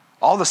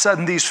 All of a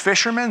sudden, these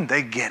fishermen,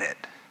 they get it.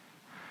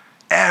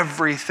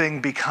 Everything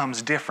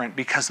becomes different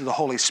because of the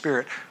Holy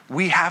Spirit.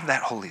 We have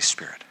that Holy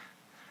Spirit.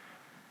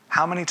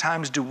 How many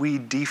times do we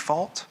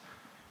default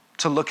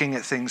to looking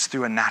at things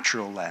through a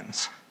natural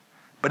lens?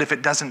 But if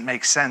it doesn't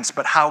make sense,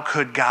 but how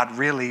could God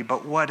really,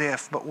 but what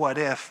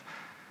if?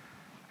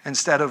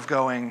 Instead of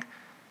going,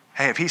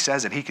 hey, if he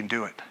says it, he can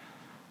do it.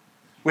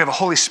 We have a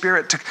Holy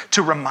Spirit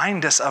to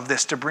remind us of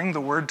this, to bring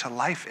the word to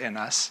life in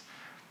us.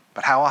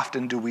 But how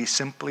often do we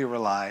simply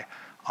rely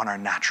on our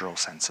natural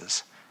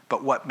senses?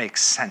 But what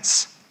makes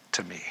sense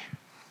to me?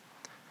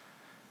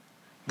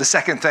 The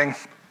second thing,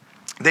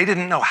 they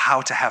didn't know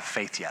how to have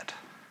faith yet.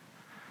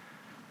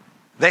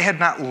 They had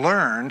not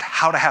learned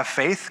how to have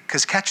faith,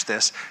 because catch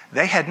this,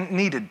 they hadn't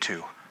needed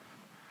to.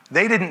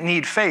 They didn't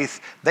need faith.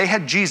 They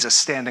had Jesus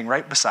standing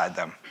right beside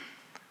them.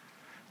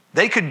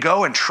 They could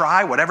go and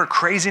try whatever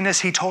craziness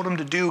he told them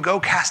to do,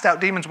 go cast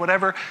out demons,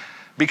 whatever,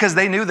 because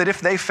they knew that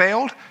if they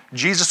failed,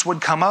 Jesus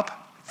would come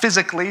up,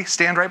 physically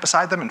stand right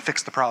beside them and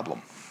fix the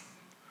problem.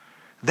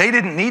 They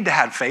didn't need to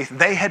have faith.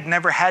 They had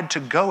never had to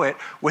go it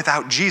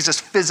without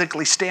Jesus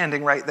physically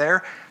standing right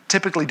there,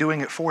 typically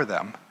doing it for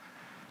them.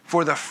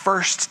 For the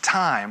first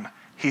time,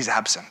 he's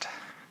absent.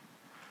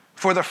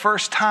 For the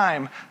first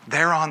time,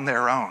 they're on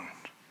their own.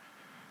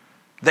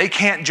 They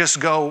can't just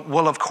go,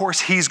 well, of course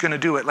he's going to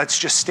do it. Let's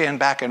just stand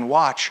back and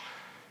watch,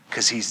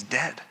 because he's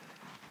dead.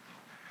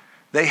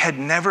 They had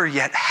never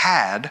yet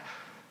had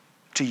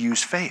to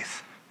use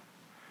faith.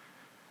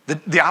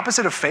 The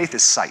opposite of faith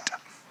is sight.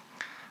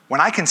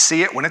 When I can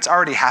see it, when it's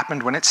already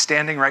happened, when it's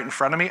standing right in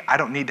front of me, I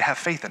don't need to have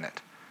faith in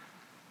it,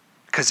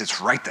 because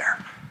it's right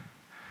there.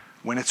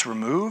 When it's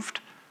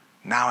removed,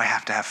 now I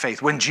have to have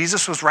faith. When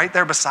Jesus was right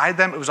there beside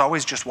them, it was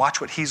always just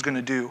watch what he's going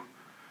to do.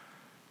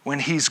 When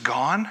he's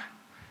gone,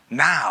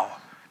 now,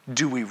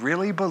 do we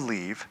really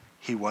believe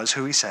he was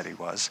who he said he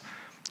was?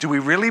 Do we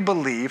really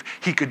believe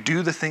he could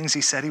do the things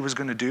he said he was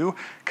going to do?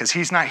 Because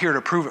he's not here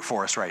to prove it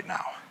for us right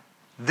now.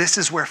 This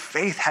is where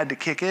faith had to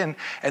kick in,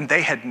 and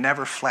they had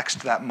never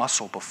flexed that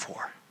muscle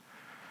before.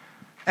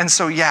 And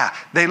so, yeah,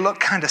 they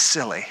look kind of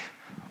silly,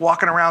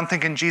 walking around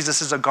thinking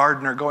Jesus is a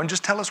gardener, going,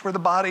 just tell us where the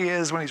body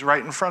is, when he's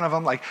right in front of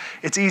them. Like,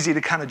 it's easy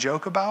to kind of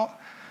joke about,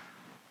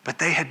 but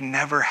they had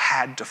never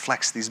had to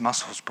flex these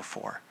muscles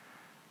before.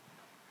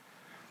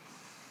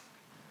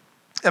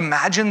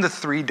 Imagine the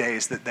 3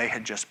 days that they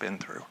had just been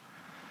through.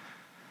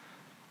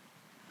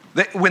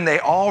 When they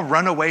all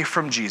run away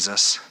from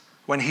Jesus,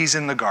 when he's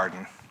in the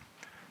garden,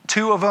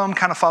 2 of them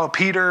kind of follow.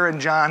 Peter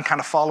and John kind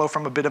of follow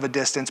from a bit of a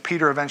distance.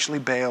 Peter eventually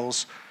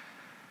bails.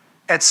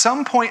 At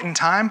some point in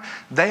time,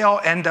 they all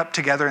end up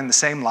together in the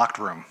same locked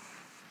room.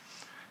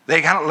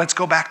 They kind of, let's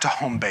go back to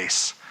home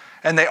base.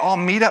 And they all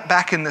meet up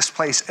back in this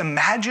place.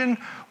 Imagine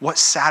what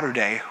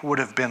Saturday would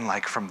have been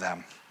like from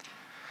them.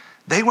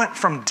 They went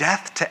from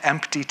death to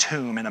empty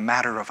tomb in a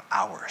matter of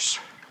hours.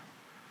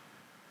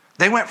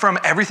 They went from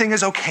everything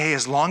is okay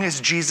as long as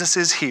Jesus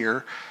is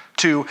here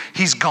to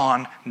he's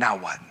gone, now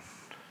what?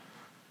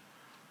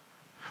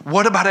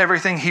 What about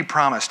everything he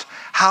promised?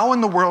 How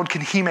in the world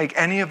can he make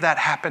any of that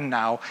happen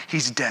now?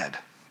 He's dead.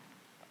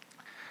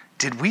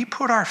 Did we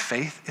put our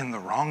faith in the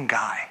wrong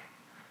guy?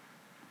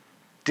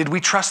 Did we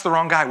trust the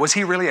wrong guy? Was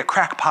he really a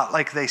crackpot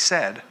like they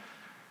said?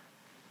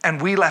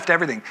 And we left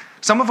everything.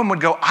 Some of them would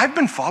go, I've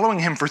been following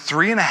him for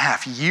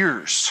 3.5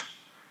 years.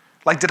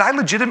 Like, did I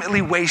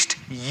legitimately waste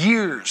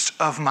years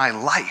of my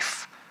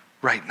life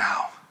right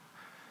now?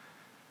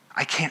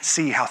 I can't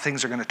see how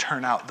things are going to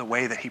turn out the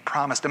way that he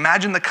promised.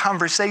 Imagine the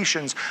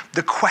conversations,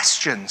 the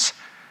questions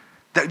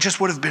that just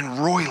would have been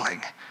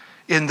roiling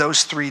in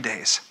those 3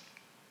 days.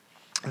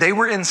 They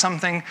were in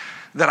something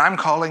that I'm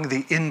calling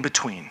the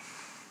in-between.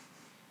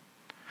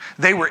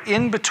 They were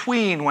in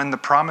between when the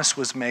promise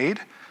was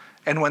made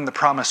and when the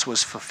promise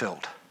was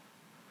fulfilled.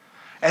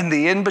 And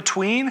the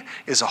in-between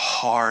is a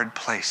hard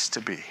place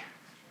to be.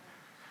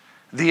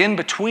 The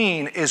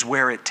in-between is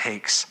where it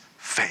takes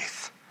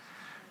faith.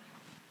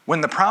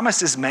 When the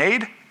promise is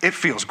made, it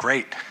feels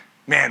great.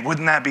 Man,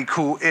 wouldn't that be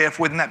cool if?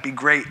 Wouldn't that be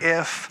great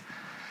if?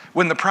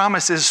 When the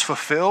promise is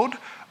fulfilled,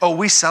 oh,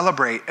 we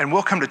celebrate and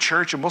we'll come to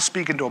church and we'll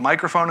speak into a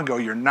microphone and go,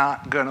 you're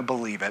not going to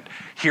believe it.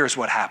 Here's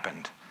what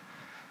happened.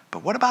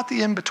 But what about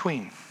the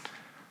in-between?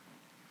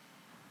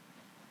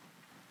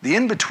 The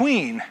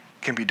in-between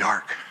can be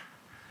dark.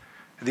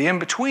 The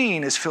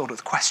in-between is filled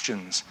with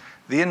questions.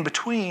 The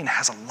in-between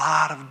has a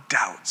lot of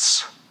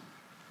doubts.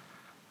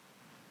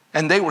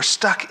 And they were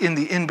stuck in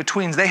the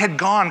in-betweens. They had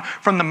gone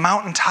from the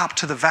mountaintop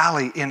to the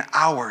valley in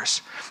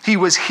hours. He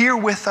was here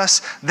with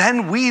us,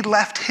 then we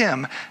left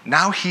him,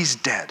 now he's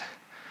dead.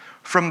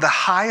 From the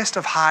highest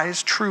of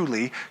highs,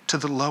 truly, to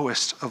the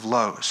lowest of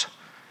lows.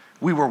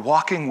 We were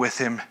walking with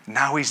him,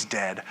 now he's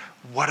dead.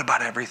 What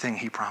about everything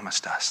he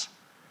promised us?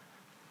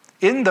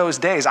 In those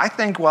days, I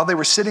think while they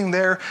were sitting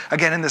there,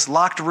 again in this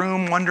locked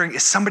room, wondering,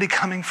 is somebody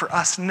coming for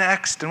us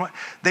next? And what,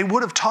 they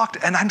would have talked,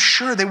 and I'm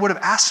sure they would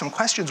have asked some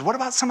questions. What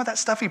about some of that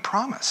stuff he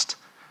promised?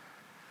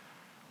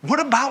 What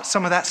about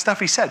some of that stuff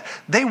he said?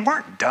 They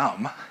weren't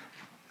dumb.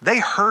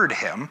 They heard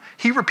him.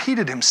 He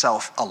repeated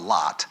himself a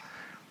lot.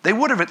 They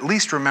would have at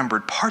least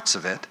remembered parts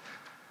of it.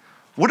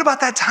 What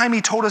about that time he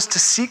told us to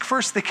seek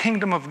first the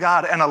kingdom of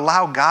God and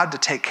allow God to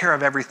take care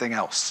of everything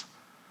else?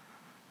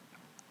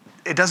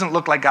 It doesn't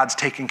look like God's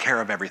taking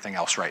care of everything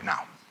else right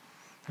now.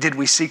 Did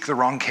we seek the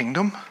wrong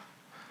kingdom?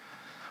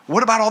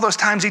 What about all those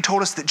times he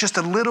told us that just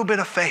a little bit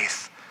of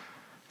faith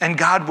and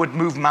God would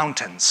move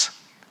mountains?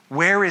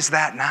 Where is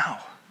that now?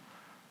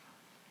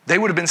 They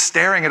would have been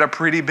staring at a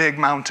pretty big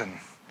mountain.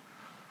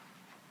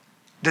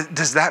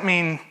 Does that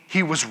mean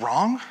he was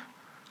wrong?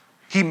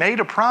 He made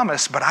a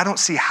promise, but I don't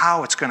see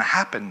how it's going to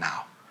happen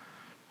now.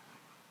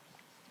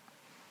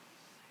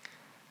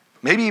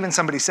 Maybe even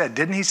somebody said,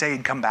 didn't he say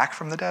he'd come back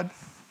from the dead?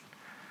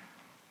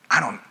 I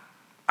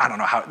don't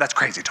know how, that's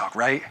crazy talk,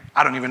 right?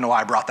 I don't even know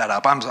why I brought that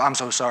up. I'm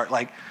so sorry.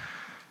 Like,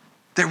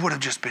 there would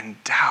have just been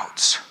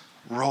doubts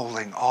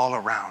rolling all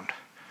around.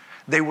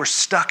 They were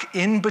stuck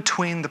in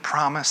between the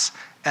promise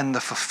and the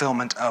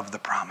fulfillment of the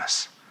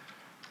promise.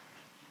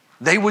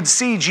 They would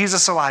see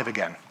Jesus alive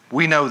again.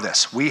 We know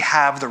this. We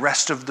have the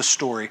rest of the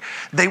story.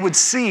 They would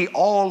see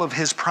all of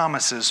his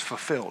promises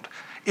fulfilled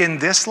in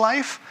this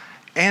life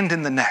and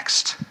in the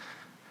next.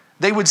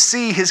 They would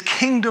see his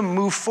kingdom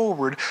move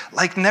forward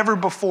like never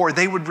before.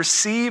 They would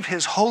receive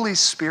his Holy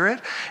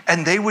Spirit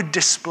and they would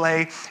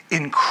display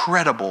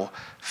incredible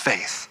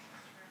faith.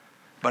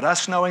 But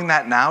us knowing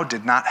that now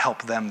did not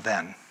help them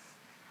then.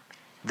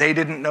 They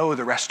didn't know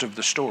the rest of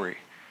the story.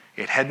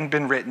 It hadn't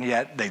been written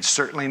yet. They'd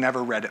certainly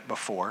never read it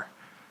before.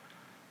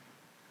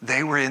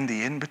 They were in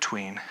the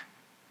in-between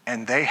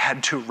and they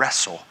had to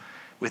wrestle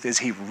with, is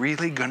he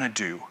really going to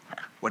do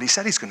what he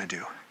said he's going to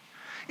do?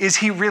 Is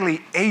he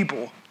really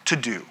able to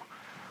do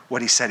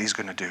what he said he's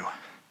going to do?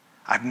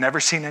 I've never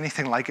seen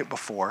anything like it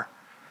before.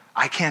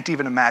 I can't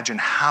even imagine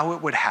how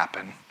it would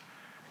happen.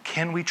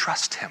 Can we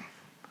trust him?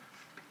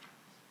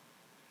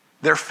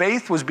 Their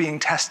faith was being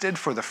tested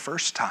for the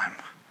first time,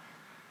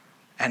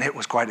 and it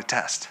was quite a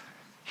test.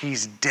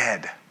 He's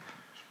dead.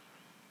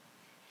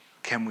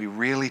 Can we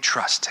really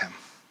trust him?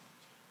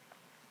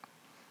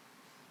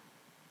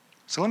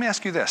 So let me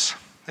ask you this.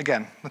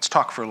 Again, let's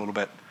talk for a little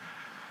bit.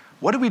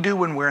 What do we do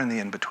when we're in the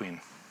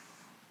in-between?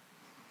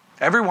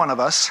 Every one of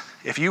us,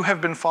 if you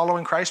have been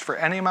following Christ for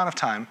any amount of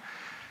time,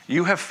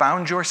 you have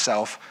found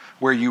yourself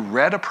where you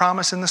read a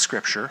promise in the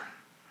scripture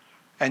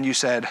and you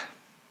said,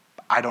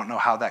 I don't know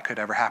how that could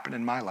ever happen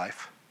in my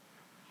life.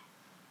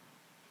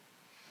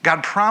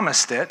 God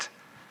promised it,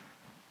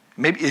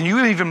 maybe, and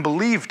you even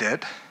believed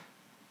it,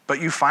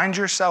 but you find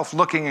yourself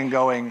looking and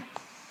going,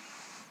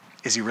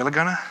 is he really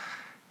gonna?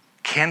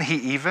 Can he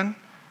even?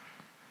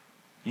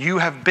 You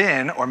have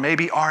been, or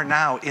maybe are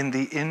now, in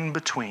the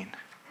in-between,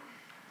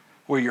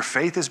 where your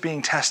faith is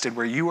being tested,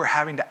 where you are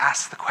having to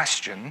ask the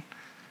question,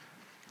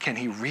 can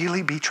he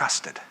really be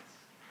trusted?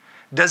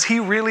 Does he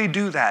really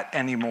do that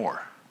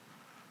anymore?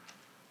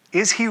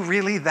 Is he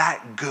really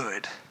that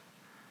good?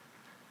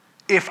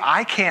 If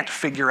I can't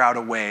figure out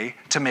a way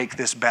to make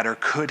this better,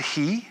 could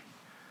he?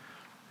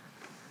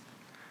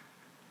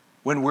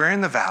 When we're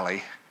in the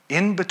valley,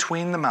 in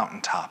between the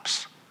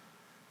mountaintops,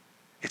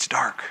 it's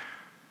dark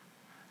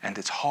and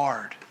it's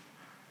hard.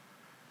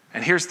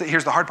 And here's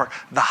the hard part.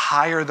 The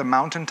higher the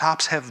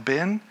mountaintops have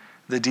been,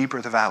 the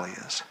deeper the valley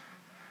is.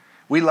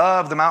 We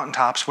love the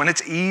mountaintops when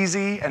it's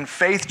easy and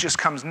faith just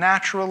comes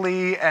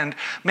naturally and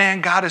man,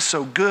 God is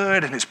so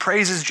good and his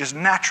praises just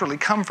naturally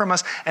come from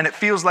us and it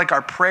feels like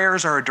our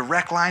prayers are a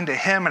direct line to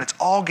him and it's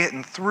all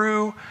getting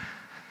through.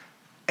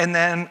 And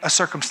then a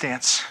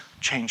circumstance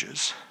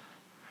changes.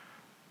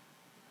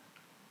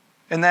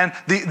 And then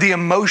the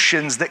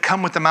emotions that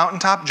come with the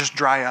mountaintop just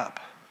dry up.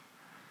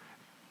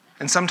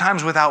 And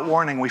sometimes without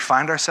warning, we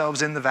find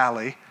ourselves in the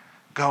valley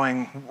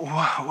going,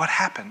 what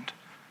happened?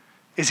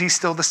 Is he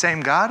still the same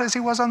God as he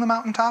was on the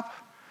mountaintop,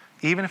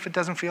 even if it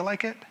doesn't feel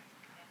like it?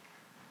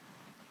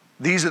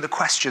 These are the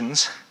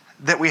questions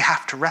that we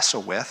have to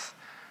wrestle with.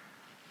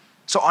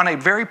 So on a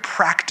very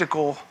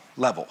practical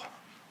level,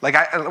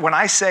 when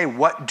I say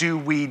what do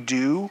we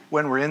do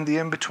when we're in the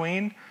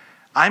in-between,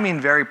 I mean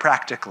very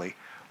practically,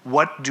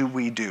 what do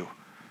we do?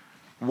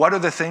 What are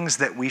the things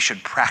that we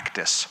should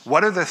practice?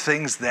 What are the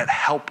things that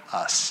help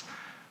us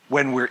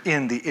when we're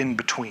in the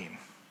in-between?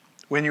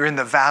 When you're in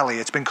the valley,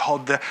 it's been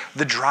called the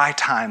dry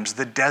times,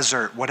 the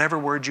desert, whatever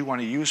word you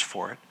want to use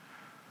for it.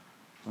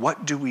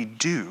 What do we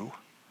do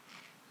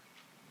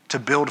to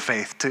build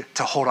faith,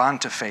 to hold on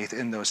to faith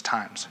in those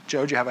times?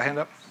 Joe, do you have a hand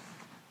up?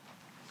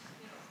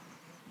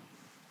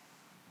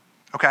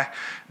 Okay.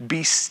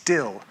 Be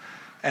still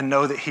and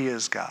know that he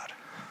is God.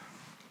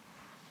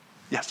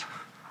 Yes.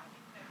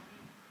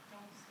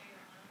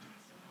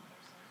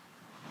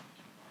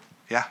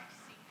 Yeah.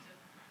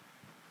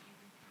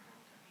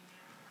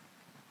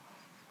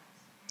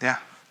 Yeah.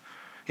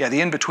 Yeah,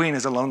 the in-between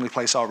is a lonely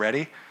place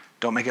already.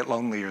 Don't make it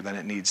lonelier than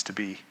it needs to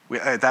be.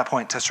 At that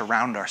point, to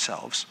surround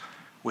ourselves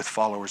with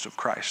followers of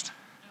Christ.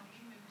 No,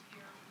 we moved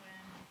here when,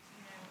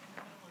 in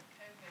the middle of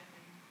COVID,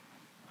 and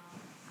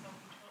so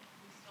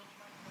we still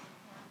try really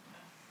hard to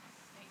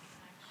make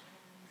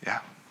connections. Yeah.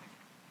 It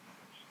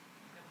was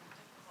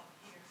difficult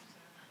here,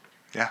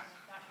 so Yeah.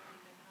 that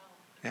really did help.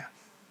 Yeah.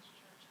 This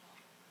church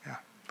helped.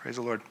 Yeah. Praise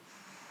the Lord.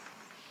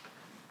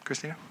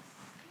 Christina?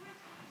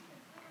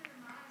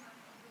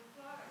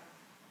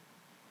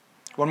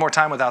 One more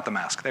time without the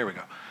mask. There we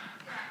go.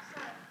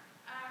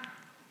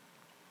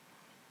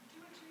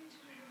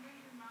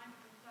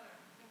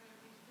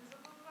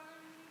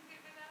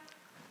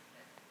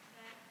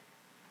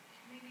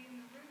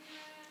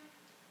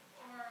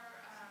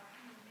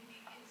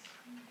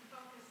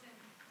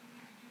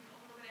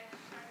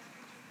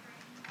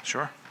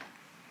 Sure.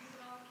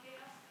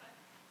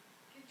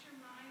 Get your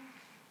mind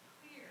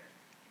clear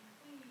and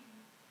clean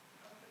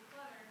of the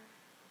clutter,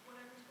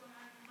 whatever's going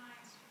on in your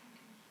mind, so you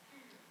can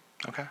hear.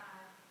 Okay. And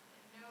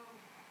know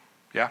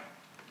Yeah.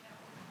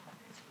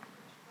 it's what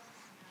you're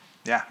focusing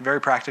on. Yeah.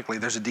 Very practically,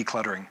 there's a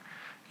decluttering.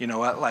 You know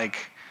what?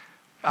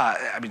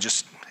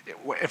 Just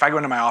if I go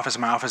into my office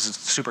and my office is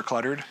super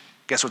cluttered,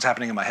 guess what's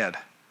happening in my head?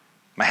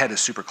 My head is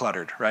super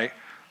cluttered, right?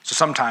 So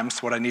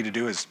sometimes what I need to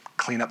do is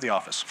clean up the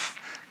office,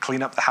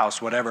 clean up the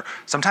house, whatever.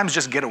 Sometimes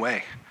just get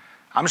away.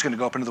 I'm just going to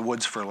go up into the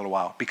woods for a little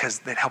while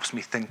because it helps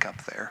me think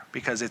up there,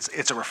 because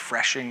it's a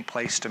refreshing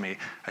place to me.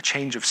 A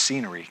change of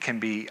scenery can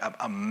be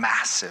a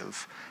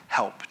massive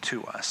help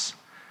to us.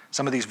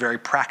 Some of these very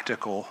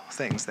practical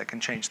things that can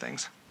change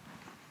things.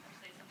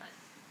 Say sometimes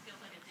it feels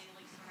like a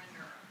daily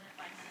surrender, a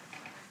minute-by-minute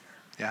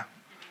surrender. Yeah.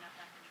 Giving up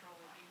that control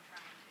of you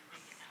trying to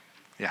make it happen.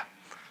 Yeah.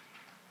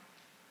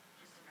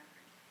 Just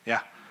surrendering.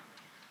 Yeah.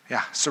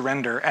 Yeah.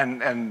 Surrender.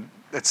 And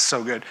it's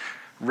so good.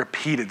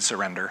 Repeated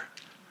surrender.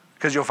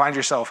 Because you'll find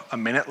yourself a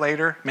minute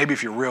later, maybe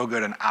if you're real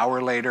good, an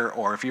hour later,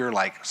 or if you're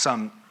like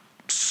some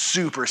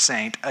super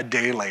saint, a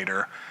day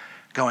later,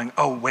 going,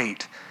 oh,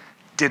 wait,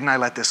 didn't I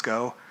let this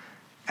go?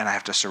 And I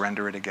have to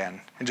surrender it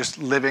again. And just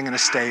living in a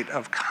state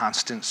of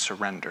constant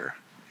surrender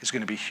is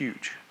going to be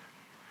huge.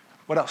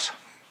 What else?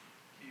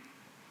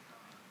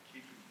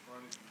 Keep in front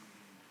of you the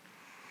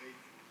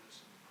faithfulness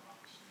and the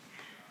promises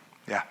of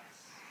God. Yeah.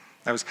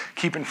 That was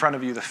keep in front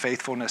of you the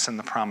faithfulness and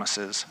the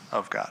promises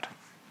of God.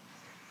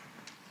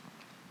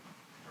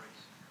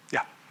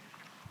 Yeah.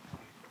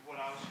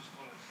 What I was just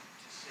going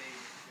to say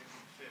that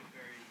would fit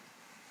very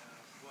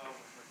well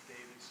with what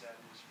David said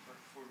is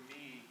for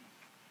me,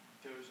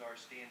 those are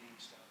standing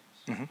stones.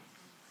 Mm-hmm.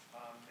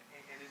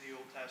 And in the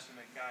Old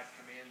Testament, God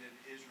commanded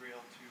Israel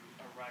to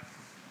erect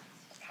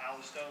a pile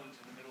of stones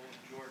in the middle of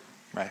Jordan.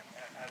 Right.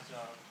 As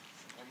a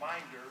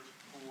reminder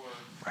for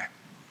Right.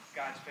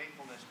 God's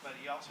faithfulness. But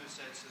he also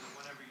said so that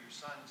whenever your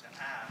sons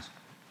ask,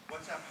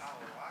 what's that pile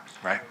of rocks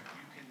for? Right.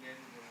 You can then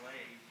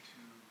relay to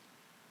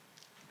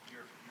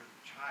your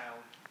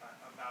child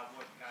about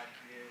what God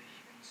did.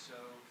 And so,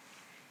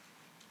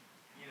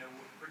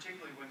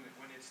 particularly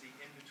when it's the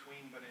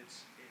in-between, but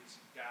it's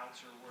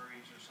doubts or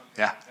worries or something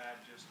Yeah. like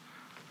that, just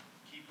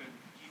keeping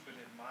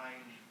in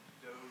mind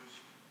those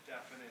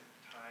definite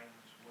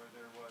times where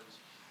there was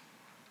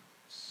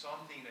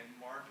something, a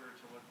marker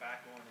to look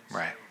back on and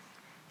Right. say,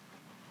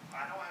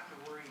 I don't have to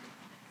worry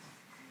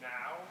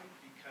now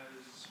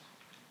because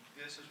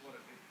this is what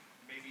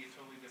may be a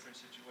totally different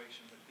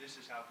situation, but this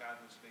is how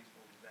God was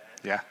faithful then.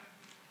 Yeah.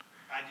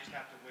 I just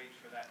have to wait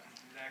for that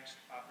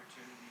next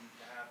opportunity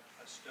to have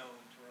a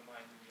stone to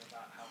remind me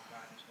about how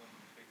God is going to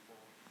be faithful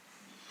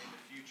in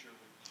the future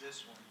with this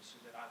this one so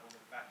that I will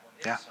look back on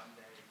it Yeah.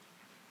 someday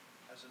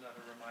as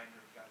another reminder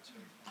of God's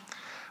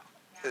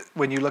faithfulness.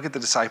 When you look at the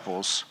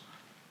disciples,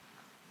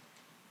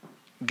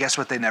 guess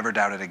what they never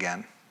doubted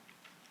again?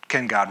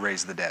 Can God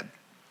raise the dead?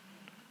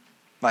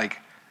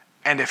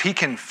 And if he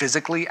can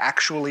physically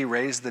actually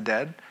raise the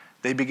dead,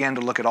 they began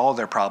to look at all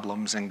their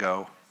problems and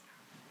go,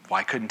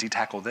 why couldn't he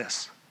tackle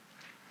this?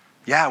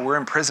 Yeah, we're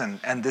in prison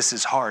and this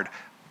is hard.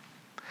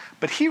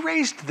 But he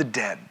raised the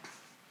dead.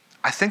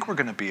 I think we're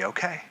going to be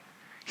okay.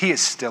 He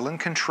is still in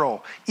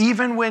control.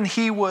 Even when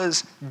he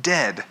was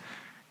dead,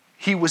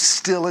 he was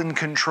still in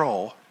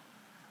control.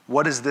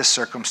 What does this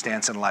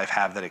circumstance in life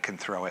have that it can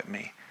throw at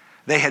me?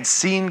 They had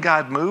seen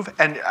God move,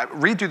 and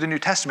read through the New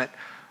Testament.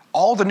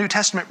 All the New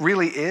Testament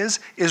really is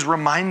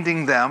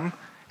reminding them,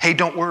 hey,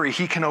 don't worry,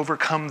 he can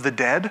overcome the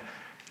dead.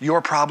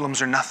 Your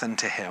problems are nothing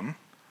to him.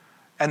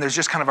 And there's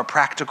just kind of a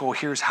practical,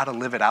 here's how to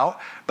live it out.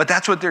 But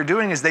that's what they're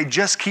doing is they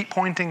just keep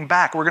pointing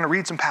back. We're going to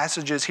read some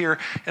passages here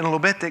in a little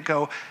bit that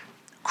go,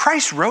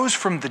 Christ rose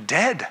from the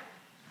dead.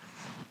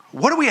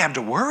 What do we have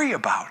to worry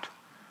about?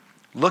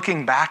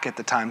 Looking back at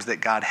the times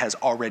that God has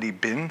already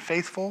been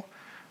faithful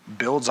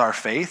builds our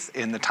faith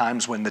in the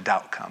times when the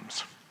doubt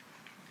comes.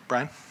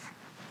 Brian?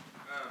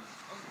 I was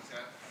going to say,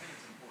 I think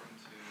it's important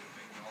to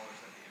acknowledge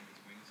that the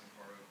in-between is a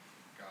part of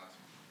God's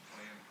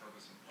plan,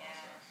 purpose, and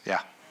process.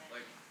 Yeah.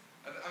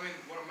 I mean,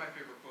 one of my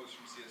favorite quotes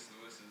from C.S.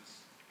 Lewis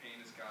is, pain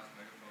is God's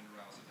megaphone to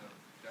rouse a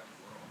deaf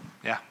world.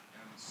 Yeah.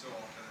 And so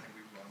often I think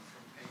we run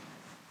from pain.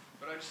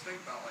 But I just think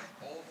about,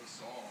 all of the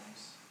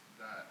Psalms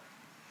that,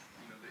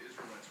 the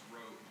Israelites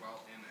wrote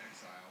while in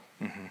exile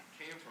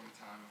came from a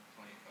time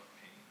of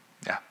pain.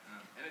 Yeah.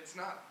 And it's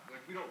not,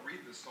 we don't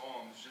read the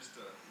Psalms just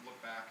to look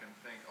back and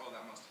think, oh,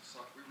 that must have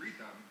sucked. We read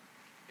them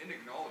in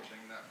acknowledging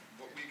that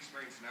what we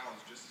experience now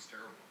is just as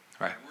terrible.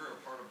 Right. And we're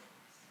a part of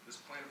this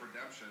plan of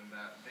redemption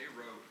that they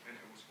wrote, and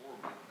it was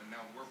horrible, and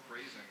now we're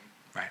praising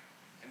Right.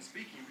 and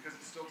speaking because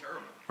it's still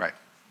terrible. Right.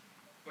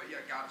 But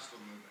yet God is still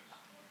moving.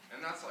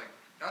 And that's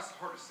the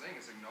hardest thing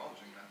is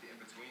acknowledging that the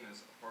in-between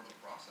is a part of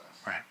the process.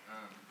 Right.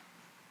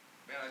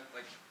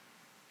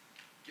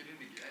 Get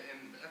into,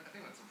 and I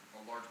think that's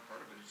a large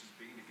part of it is just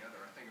being together.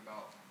 I think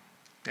about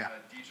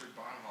Dietrich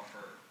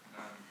Bonhoeffer,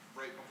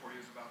 right before he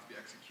was about to be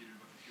executed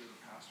with a few of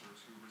the pastors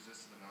who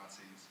resisted the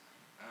Nazis.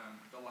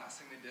 The last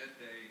thing they did,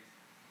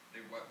 they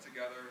wept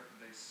together,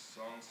 they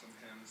sung some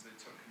hymns, they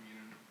took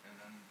communion, and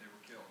then they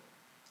were killed.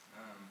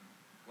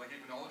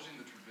 Acknowledging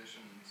the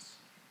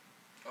traditions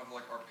of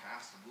our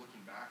past, of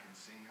looking back and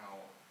seeing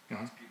how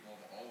God's people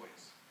have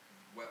always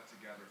wept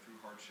together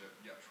through hardship,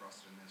 yet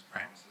trusted in his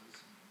Right.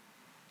 promises.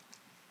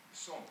 It's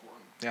so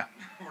important. Yeah.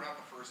 We're not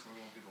the first, and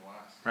we won't be the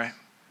last. Right.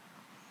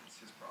 It's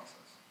his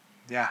process.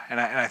 Yeah,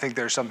 and I think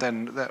there's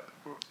something that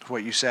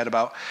what you said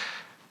about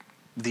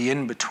the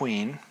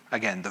in-between,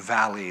 again, the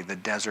valley, the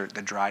desert,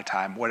 the dry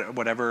time,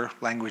 whatever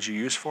language you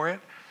use for it,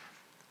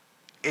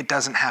 it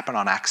doesn't happen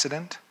on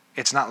accident.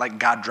 It's not like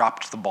God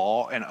dropped the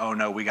ball and, oh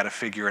no, we got to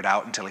figure it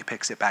out until he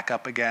picks it back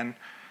up again.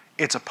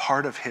 It's a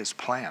part of his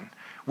plan.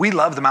 We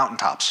love the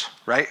mountaintops,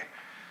 right?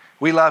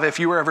 We love if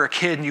you were ever a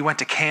kid and you went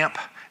to camp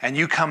and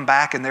you come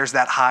back and there's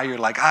that high, you're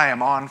like, I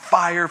am on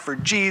fire for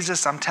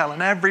Jesus. I'm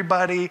telling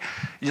everybody.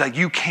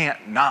 You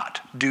can't not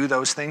do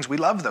those things. We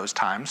love those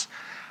times.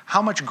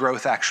 How much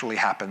growth actually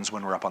happens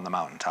when we're up on the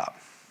mountaintop?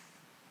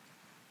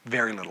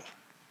 Very little.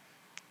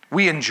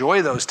 We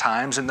enjoy those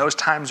times and those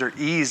times are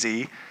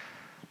easy,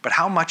 but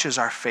how much is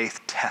our faith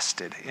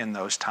tested in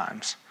those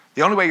times?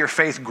 The only way your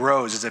faith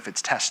grows is if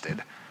it's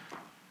tested.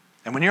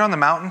 And when you're on the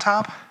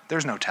mountaintop,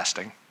 there's no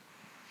testing.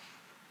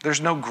 There's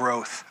no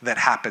growth that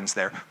happens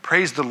there.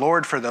 Praise the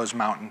Lord for those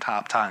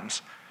mountaintop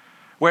times.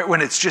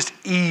 When it's just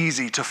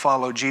easy to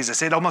follow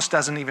Jesus, it almost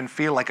doesn't even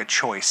feel like a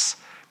choice.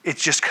 It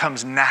just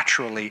comes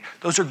naturally.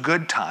 Those are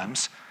good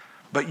times,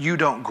 but you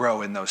don't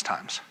grow in those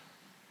times.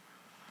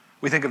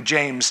 We think of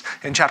James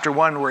in chapter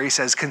 1 where he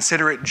says,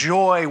 consider it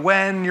joy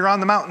when you're on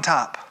the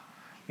mountaintop.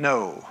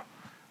 No,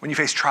 when you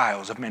face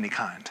trials of many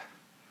kind.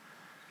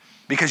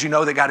 Because you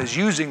know that God is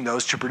using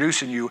those to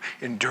produce in you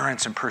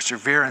endurance and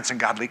perseverance and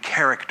godly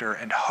character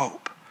and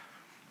hope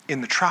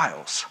in the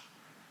trials,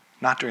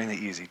 not during the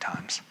easy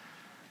times.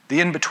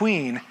 The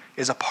in-between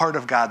is a part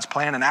of God's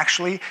plan, and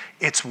actually,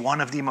 it's one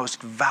of the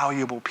most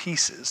valuable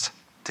pieces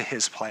to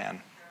his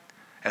plan,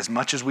 as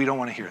much as we don't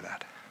want to hear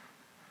that.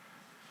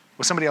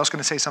 Was somebody else going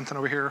to say something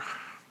over here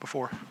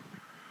before?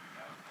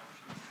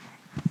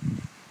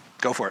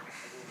 Go for it.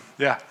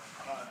 Yeah. I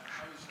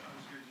was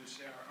going to just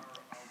say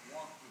our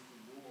walk with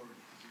the Lord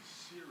is a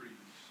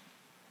series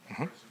of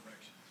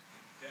resurrections,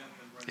 death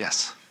and resurrection.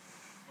 Yes.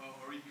 Well,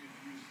 or you could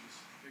use this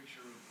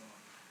picture of a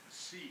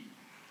seed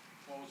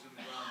falls in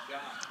the ground,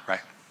 dies,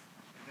 Right.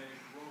 and then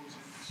it grows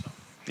into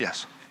something.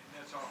 Yes.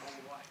 And that's our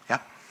whole life.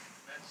 Yep.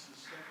 That's the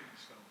stepping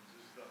stones,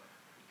 is the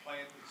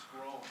plant that's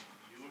grown.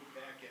 You look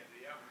back at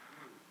it, yeah, we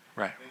grew.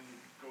 Right. Then you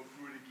go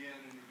through it again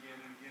and again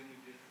and again in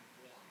different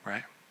forms.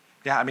 Right.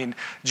 Yeah, I mean,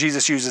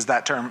 Jesus uses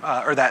that term,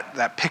 or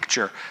that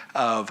picture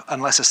of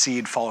unless a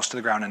seed falls to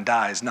the ground and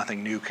dies,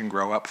 nothing new can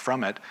grow up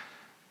from it.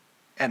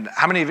 And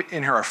how many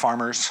in here are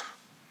farmers?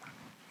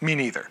 Me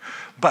neither.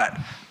 But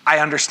I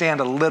understand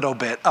a little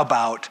bit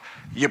about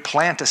you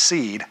plant a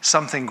seed,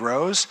 something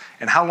grows,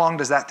 and how long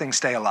does that thing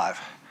stay alive?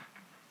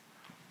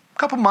 A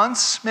couple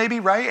months, maybe,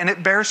 right? And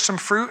it bears some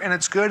fruit and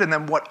it's good, and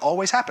then what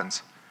always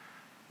happens?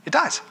 It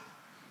dies.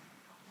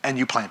 And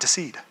you plant a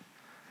seed,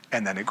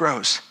 and then it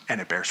grows, and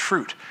it bears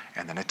fruit,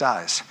 and then it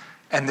dies.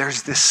 And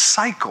there's this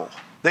cycle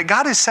that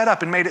God has set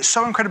up and made it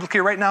so incredibly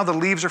clear. Right now, the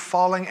leaves are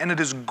falling, and it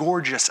is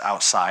gorgeous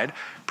outside.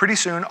 Pretty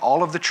soon,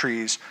 all of the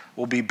trees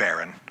will be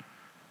barren.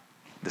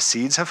 The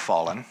seeds have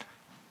fallen,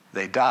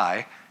 they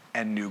die,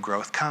 and new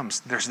growth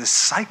comes. There's this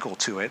cycle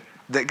to it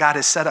that God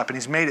has set up, and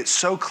he's made it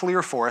so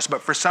clear for us.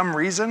 But for some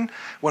reason,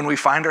 when we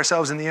find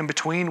ourselves in the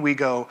in-between, we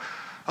go,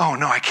 oh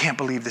no, I can't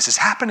believe this is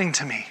happening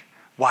to me.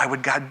 Why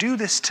would God do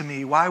this to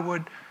me?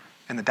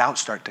 And the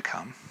doubts start to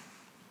come.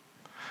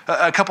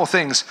 A couple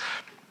things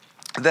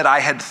that I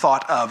had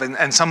thought of,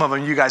 and some of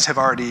them you guys have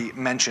already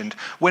mentioned.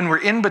 When we're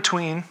in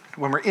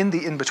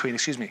the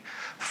in-between,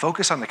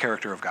 focus on the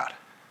character of God.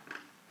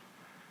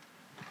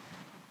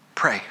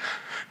 Pray.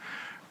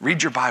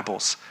 Read your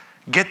Bibles.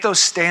 Get those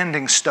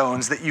standing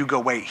stones that you go,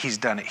 wait, he's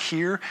done it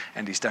here,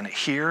 and he's done it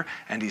here,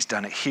 and he's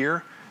done it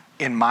here.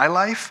 In my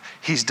life,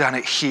 he's done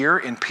it here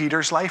in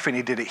Peter's life, and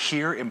he did it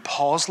here in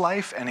Paul's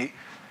life.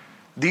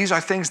 These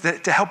are things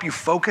that to help you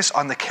focus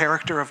on the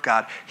character of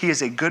God. He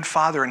is a good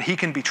father, and he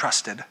can be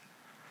trusted.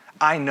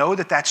 I know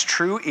that that's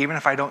true, even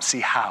if I don't see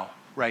how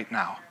right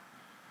now.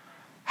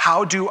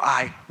 How do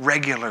I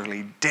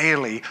regularly,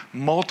 daily,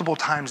 multiple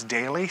times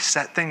daily,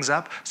 set things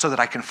up so that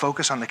I can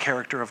focus on the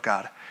character of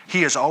God?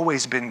 He has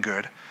always been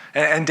good.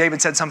 And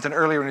David said something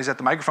earlier when he was at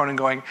the microphone and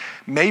going,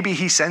 maybe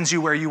he sends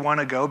you where you want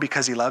to go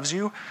because he loves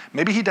you.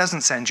 Maybe he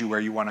doesn't send you where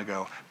you want to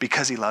go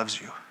because he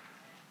loves you.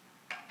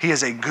 He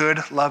is a good,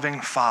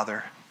 loving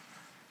father.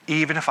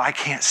 Even if I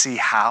can't see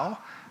how,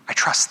 I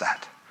trust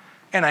that.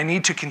 And I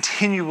need to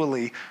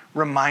continually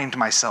remind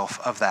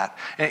myself of that.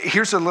 And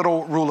here's a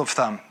little rule of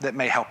thumb that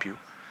may help you.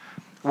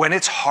 When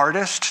it's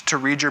hardest to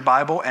read your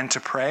Bible and to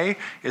pray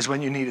is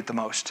when you need it the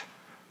most.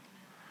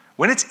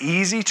 When it's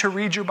easy to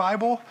read your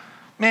Bible,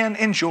 man,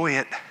 enjoy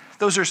it.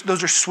 Those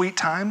are sweet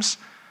times.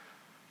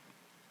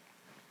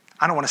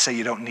 I don't want to say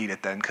you don't need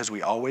it then, because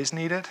we always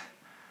need it.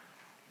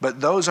 But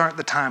those aren't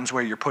the times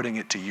where you're putting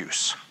it to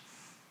use.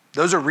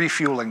 Those are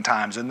refueling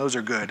times, and those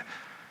are good.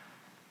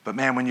 But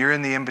man, when you're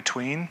in the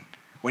in-between,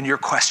 when you're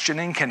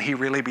questioning, can he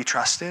really be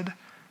trusted?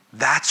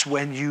 That's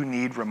when you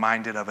need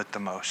reminded of it the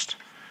most.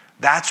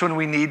 That's when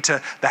we need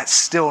that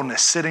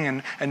stillness,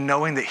 sitting and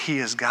knowing that he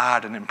is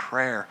God, and in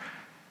prayer.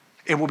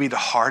 It will be the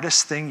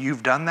hardest thing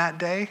you've done that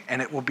day,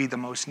 and it will be the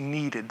most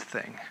needed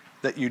thing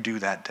that you do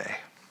that day.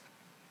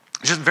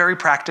 Just very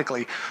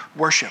practically,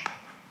 worship.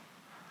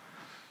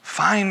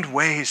 Find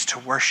ways to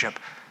worship,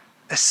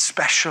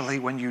 especially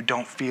when you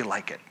don't feel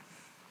like it.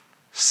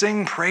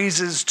 Sing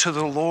praises to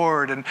the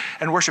Lord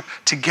and worship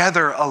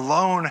together,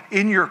 alone,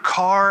 in your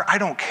car. I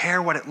don't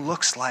care what it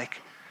looks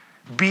like.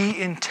 Be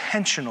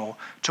intentional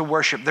to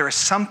worship. There is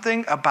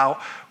something about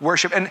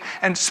worship.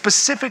 And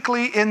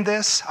specifically in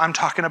this, I'm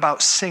talking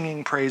about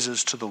singing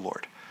praises to the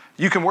Lord.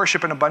 You can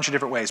worship in a bunch of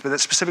different ways, but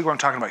that's specifically what I'm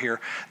talking about here.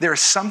 There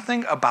is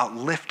something about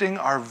lifting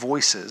our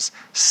voices,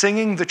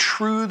 singing the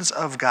truths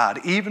of God,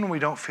 even when we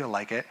don't feel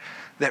like it,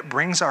 that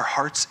brings our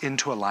hearts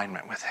into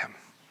alignment with him.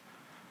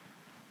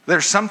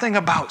 There's something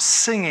about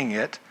singing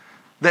it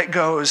that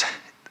goes,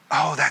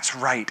 oh, that's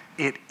right,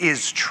 it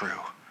is true.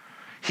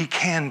 He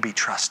can be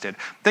trusted.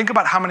 Think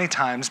about how many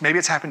times, maybe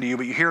it's happened to you,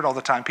 but you hear it all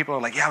the time. People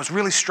are like, yeah, I was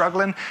really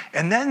struggling,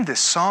 and then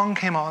this song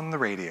came on the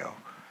radio.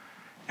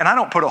 And I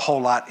don't put a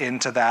whole lot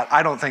into that.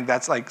 I don't think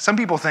that's like, some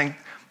people think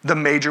the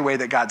major way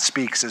that God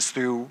speaks is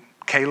through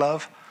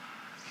K-Love.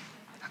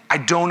 I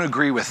don't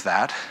agree with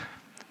that.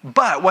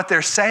 But what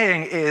they're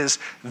saying is,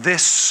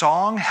 this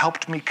song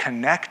helped me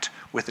connect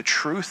with the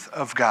truth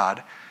of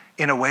God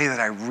in a way that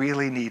I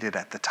really needed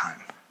at the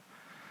time.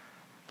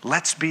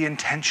 Let's be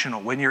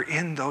intentional. When you're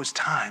in those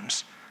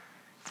times,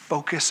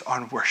 focus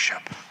on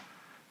worship.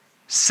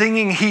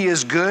 Singing he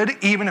is good,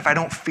 even if I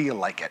don't feel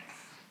like it,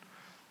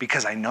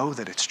 because I know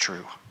that it's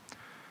true.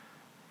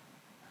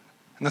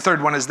 And the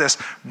third one is this: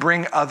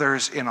 bring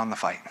others in on the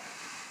fight.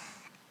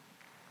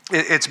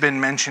 It's been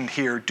mentioned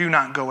here, do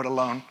not go it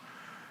alone.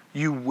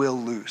 You will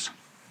lose.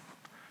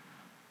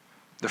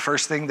 The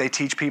first thing they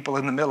teach people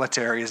in the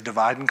military is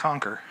divide and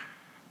conquer.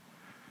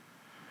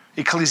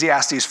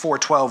 Ecclesiastes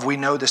 4:12, we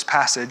know this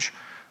passage.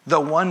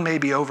 Though one may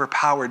be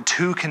overpowered,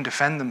 two can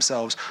defend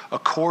themselves. A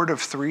cord of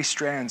 3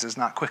 strands is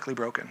not quickly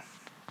broken.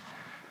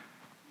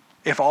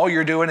 If all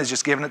you're doing is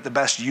just giving it the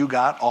best you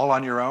got all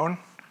on your own,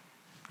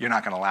 you're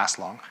not going to last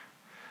long.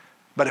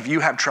 But if you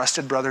have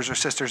trusted brothers or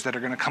sisters that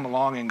are going to come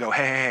along and go,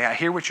 hey, I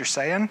hear what you're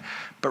saying,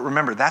 but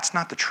remember, that's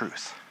not the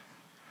truth.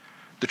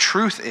 The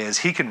truth is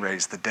he can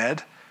raise the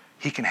dead.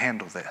 He can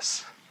handle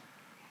this.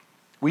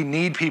 We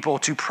need people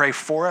to pray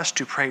for us,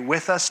 to pray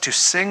with us, to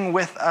sing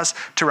with us,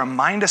 to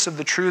remind us of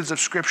the truths of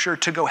Scripture,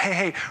 to go,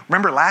 hey,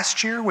 remember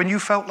last year when you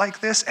felt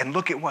like this? And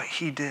look at what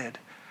he did.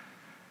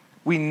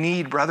 We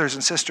need brothers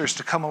and sisters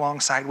to come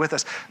alongside with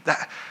us.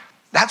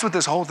 That's what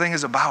this whole thing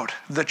is about.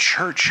 The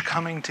church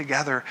coming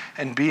together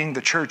and being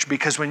the church.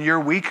 Because when you're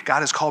weak,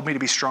 God has called me to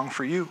be strong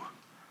for you.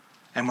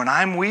 And when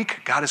I'm weak,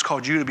 God has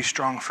called you to be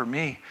strong for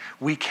me.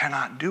 We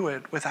cannot do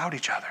it without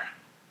each other.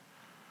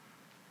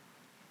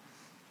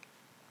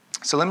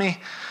 So we're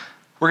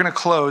going to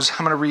close.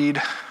 I'm going to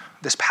read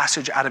this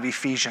passage out of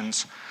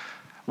Ephesians,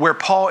 where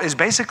Paul is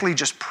basically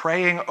just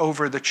praying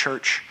over the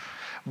church.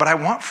 But I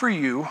want for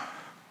you,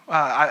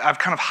 I've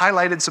kind of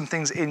highlighted some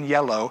things in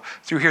yellow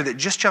through here that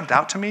just jumped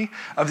out to me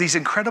of these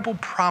incredible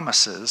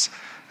promises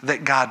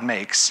that God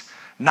makes.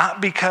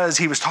 Not because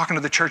he was talking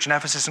to the church in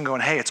Ephesus and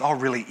going, hey, it's all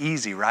really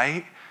easy,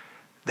 right?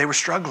 They were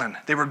struggling.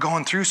 They were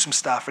going through some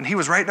stuff, and he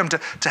was writing them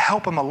to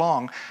help them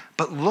along.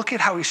 But look at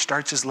how he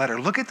starts his letter.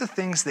 Look at the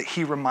things that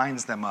he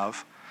reminds them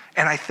of.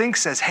 And I think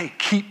says, hey,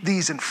 keep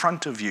these in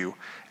front of you,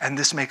 and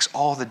this makes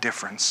all the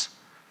difference.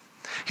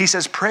 He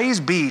says, praise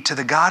be to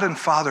the God and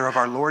Father of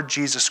our Lord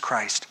Jesus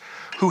Christ,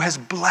 who has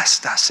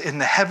blessed us in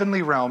the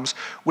heavenly realms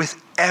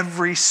with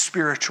every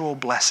spiritual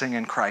blessing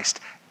in Christ.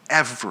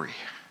 Every.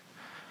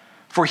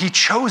 For he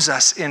chose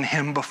us in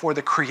him before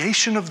the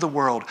creation of the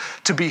world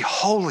to be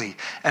holy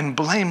and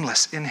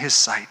blameless in his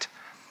sight.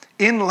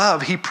 In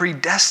love, he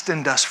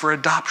predestined us for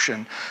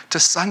adoption to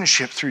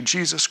sonship through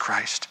Jesus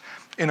Christ,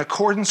 in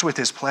accordance with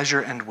his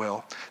pleasure and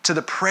will, to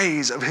the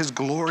praise of his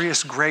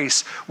glorious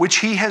grace, which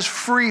he has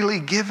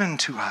freely given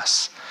to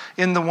us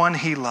in the one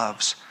he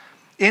loves.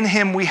 In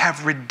him we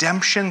have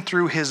redemption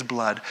through his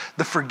blood,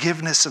 the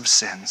forgiveness of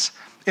sins,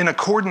 in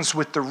accordance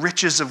with the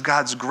riches of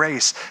God's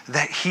grace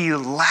that he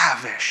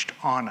lavished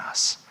on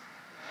us.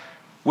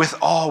 With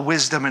all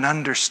wisdom and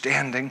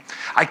understanding,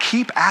 I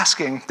keep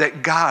asking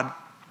that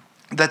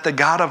the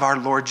God of our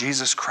Lord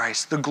Jesus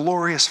Christ, the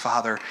glorious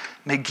Father,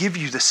 may give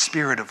you the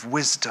spirit of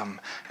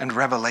wisdom and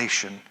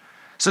revelation,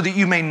 so that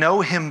you may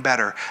know him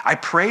better. I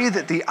pray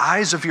that the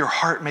eyes of your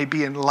heart may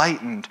be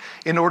enlightened,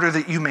 in order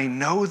that you may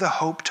know the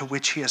hope to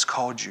which he has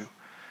called you,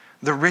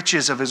 the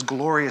riches of his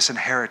glorious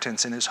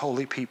inheritance in his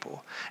holy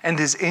people, and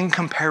his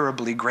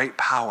incomparably great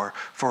power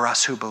for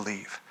us who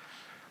believe.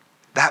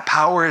 That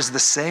power is the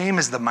same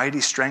as the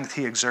mighty strength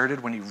he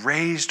exerted when he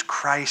raised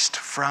Christ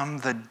from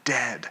the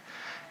dead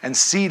and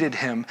seated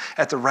him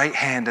at the right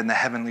hand in the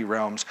heavenly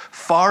realms,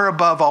 far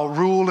above all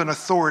rule and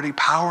authority,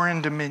 power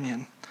and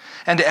dominion,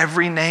 and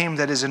every name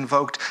that is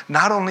invoked,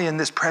 not only in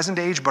this present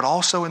age, but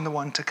also in the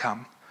one to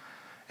come.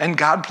 And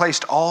God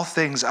placed all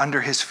things under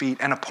his feet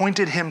and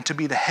appointed him to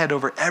be the head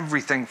over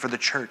everything for the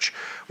church,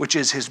 which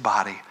is his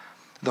body,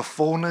 the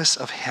fullness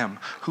of him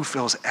who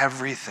fills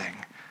everything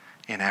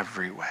in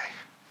every way.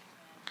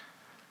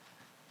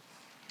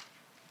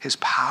 His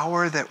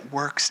power that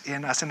works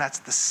in us, and that's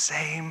the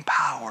same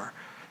power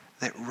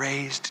that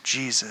raised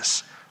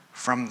Jesus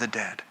from the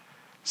dead.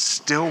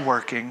 Still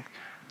working,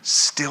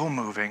 still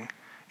moving.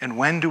 And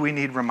when do we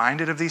need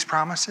reminded of these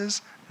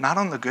promises? Not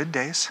on the good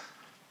days.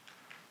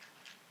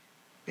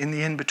 In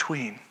the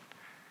in-between.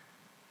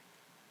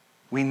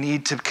 We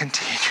need to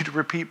continue to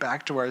repeat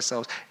back to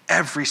ourselves,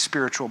 every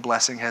spiritual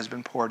blessing has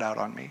been poured out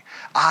on me.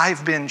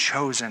 I've been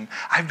chosen.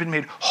 I've been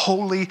made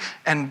holy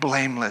and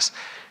blameless.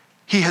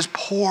 He has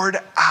poured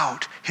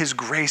out his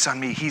grace on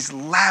me. He's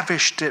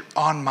lavished it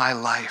on my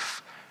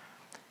life.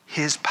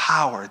 His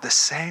power, the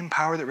same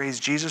power that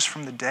raised Jesus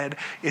from the dead,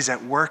 is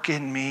at work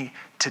in me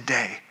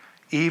today,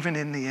 even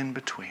in the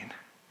in-between.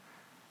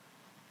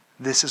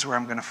 This is where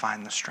I'm going to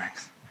find the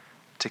strength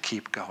to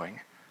keep going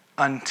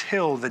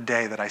until the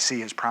day that I see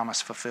his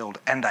promise fulfilled,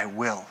 and I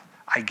will.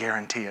 I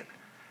guarantee it.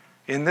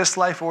 In this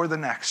life or the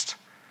next,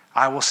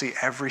 I will see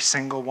every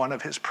single one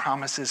of his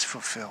promises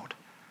fulfilled.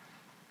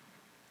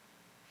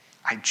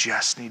 I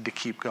just need to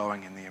keep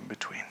going in the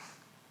in-between.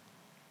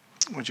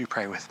 Would you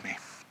pray with me?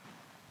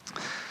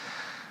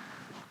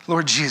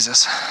 Lord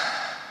Jesus,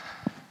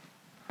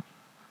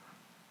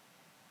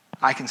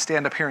 I can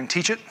stand up here and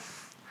teach it.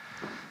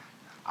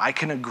 I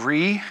can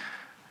agree,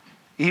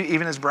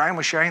 even as Brian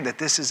was sharing, that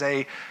this is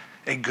a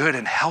good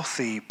and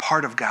healthy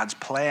part of God's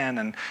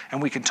plan,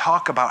 and we can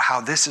talk about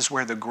how this is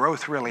where the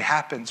growth really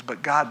happens.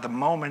 But God, the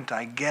moment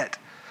I get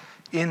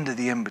into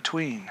the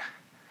in-between,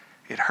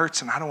 it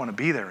hurts and I don't want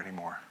to be there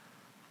anymore.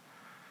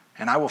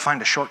 And I will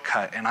find a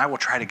shortcut, and I will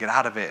try to get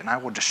out of it, and I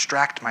will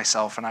distract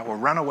myself, and I will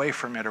run away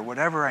from it, or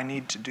whatever I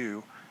need to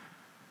do.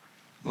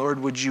 Lord,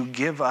 would you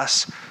give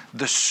us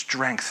the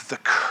strength, the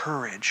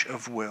courage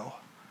of will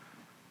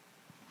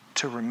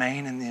to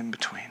remain in the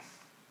in-between,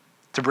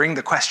 to bring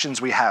the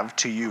questions we have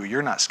to you.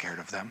 You're not scared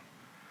of them.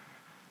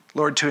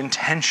 Lord, to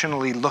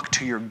intentionally look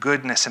to your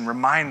goodness and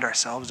remind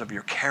ourselves of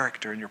your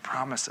character and your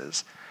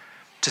promises,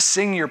 to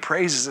sing your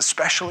praises,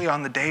 especially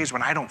on the days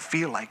when I don't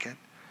feel like it,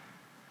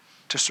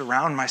 to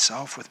surround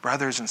myself with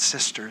brothers and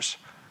sisters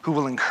who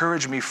will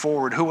encourage me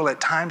forward, who will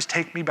at times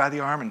take me by the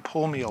arm and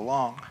pull me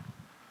along,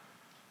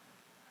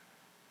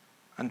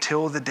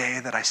 until the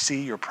day that I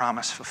see your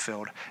promise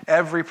fulfilled.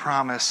 Every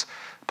promise,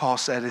 Paul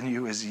said, in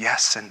you is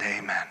yes and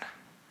amen.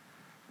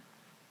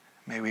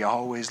 May we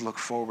always look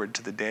forward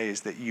to the days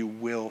that you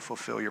will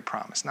fulfill your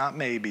promise. Not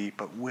maybe,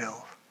 but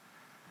will.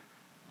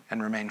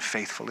 And remain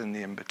faithful in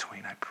the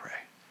in-between, I pray.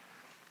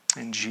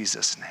 In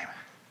Jesus' name,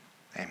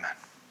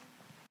 amen.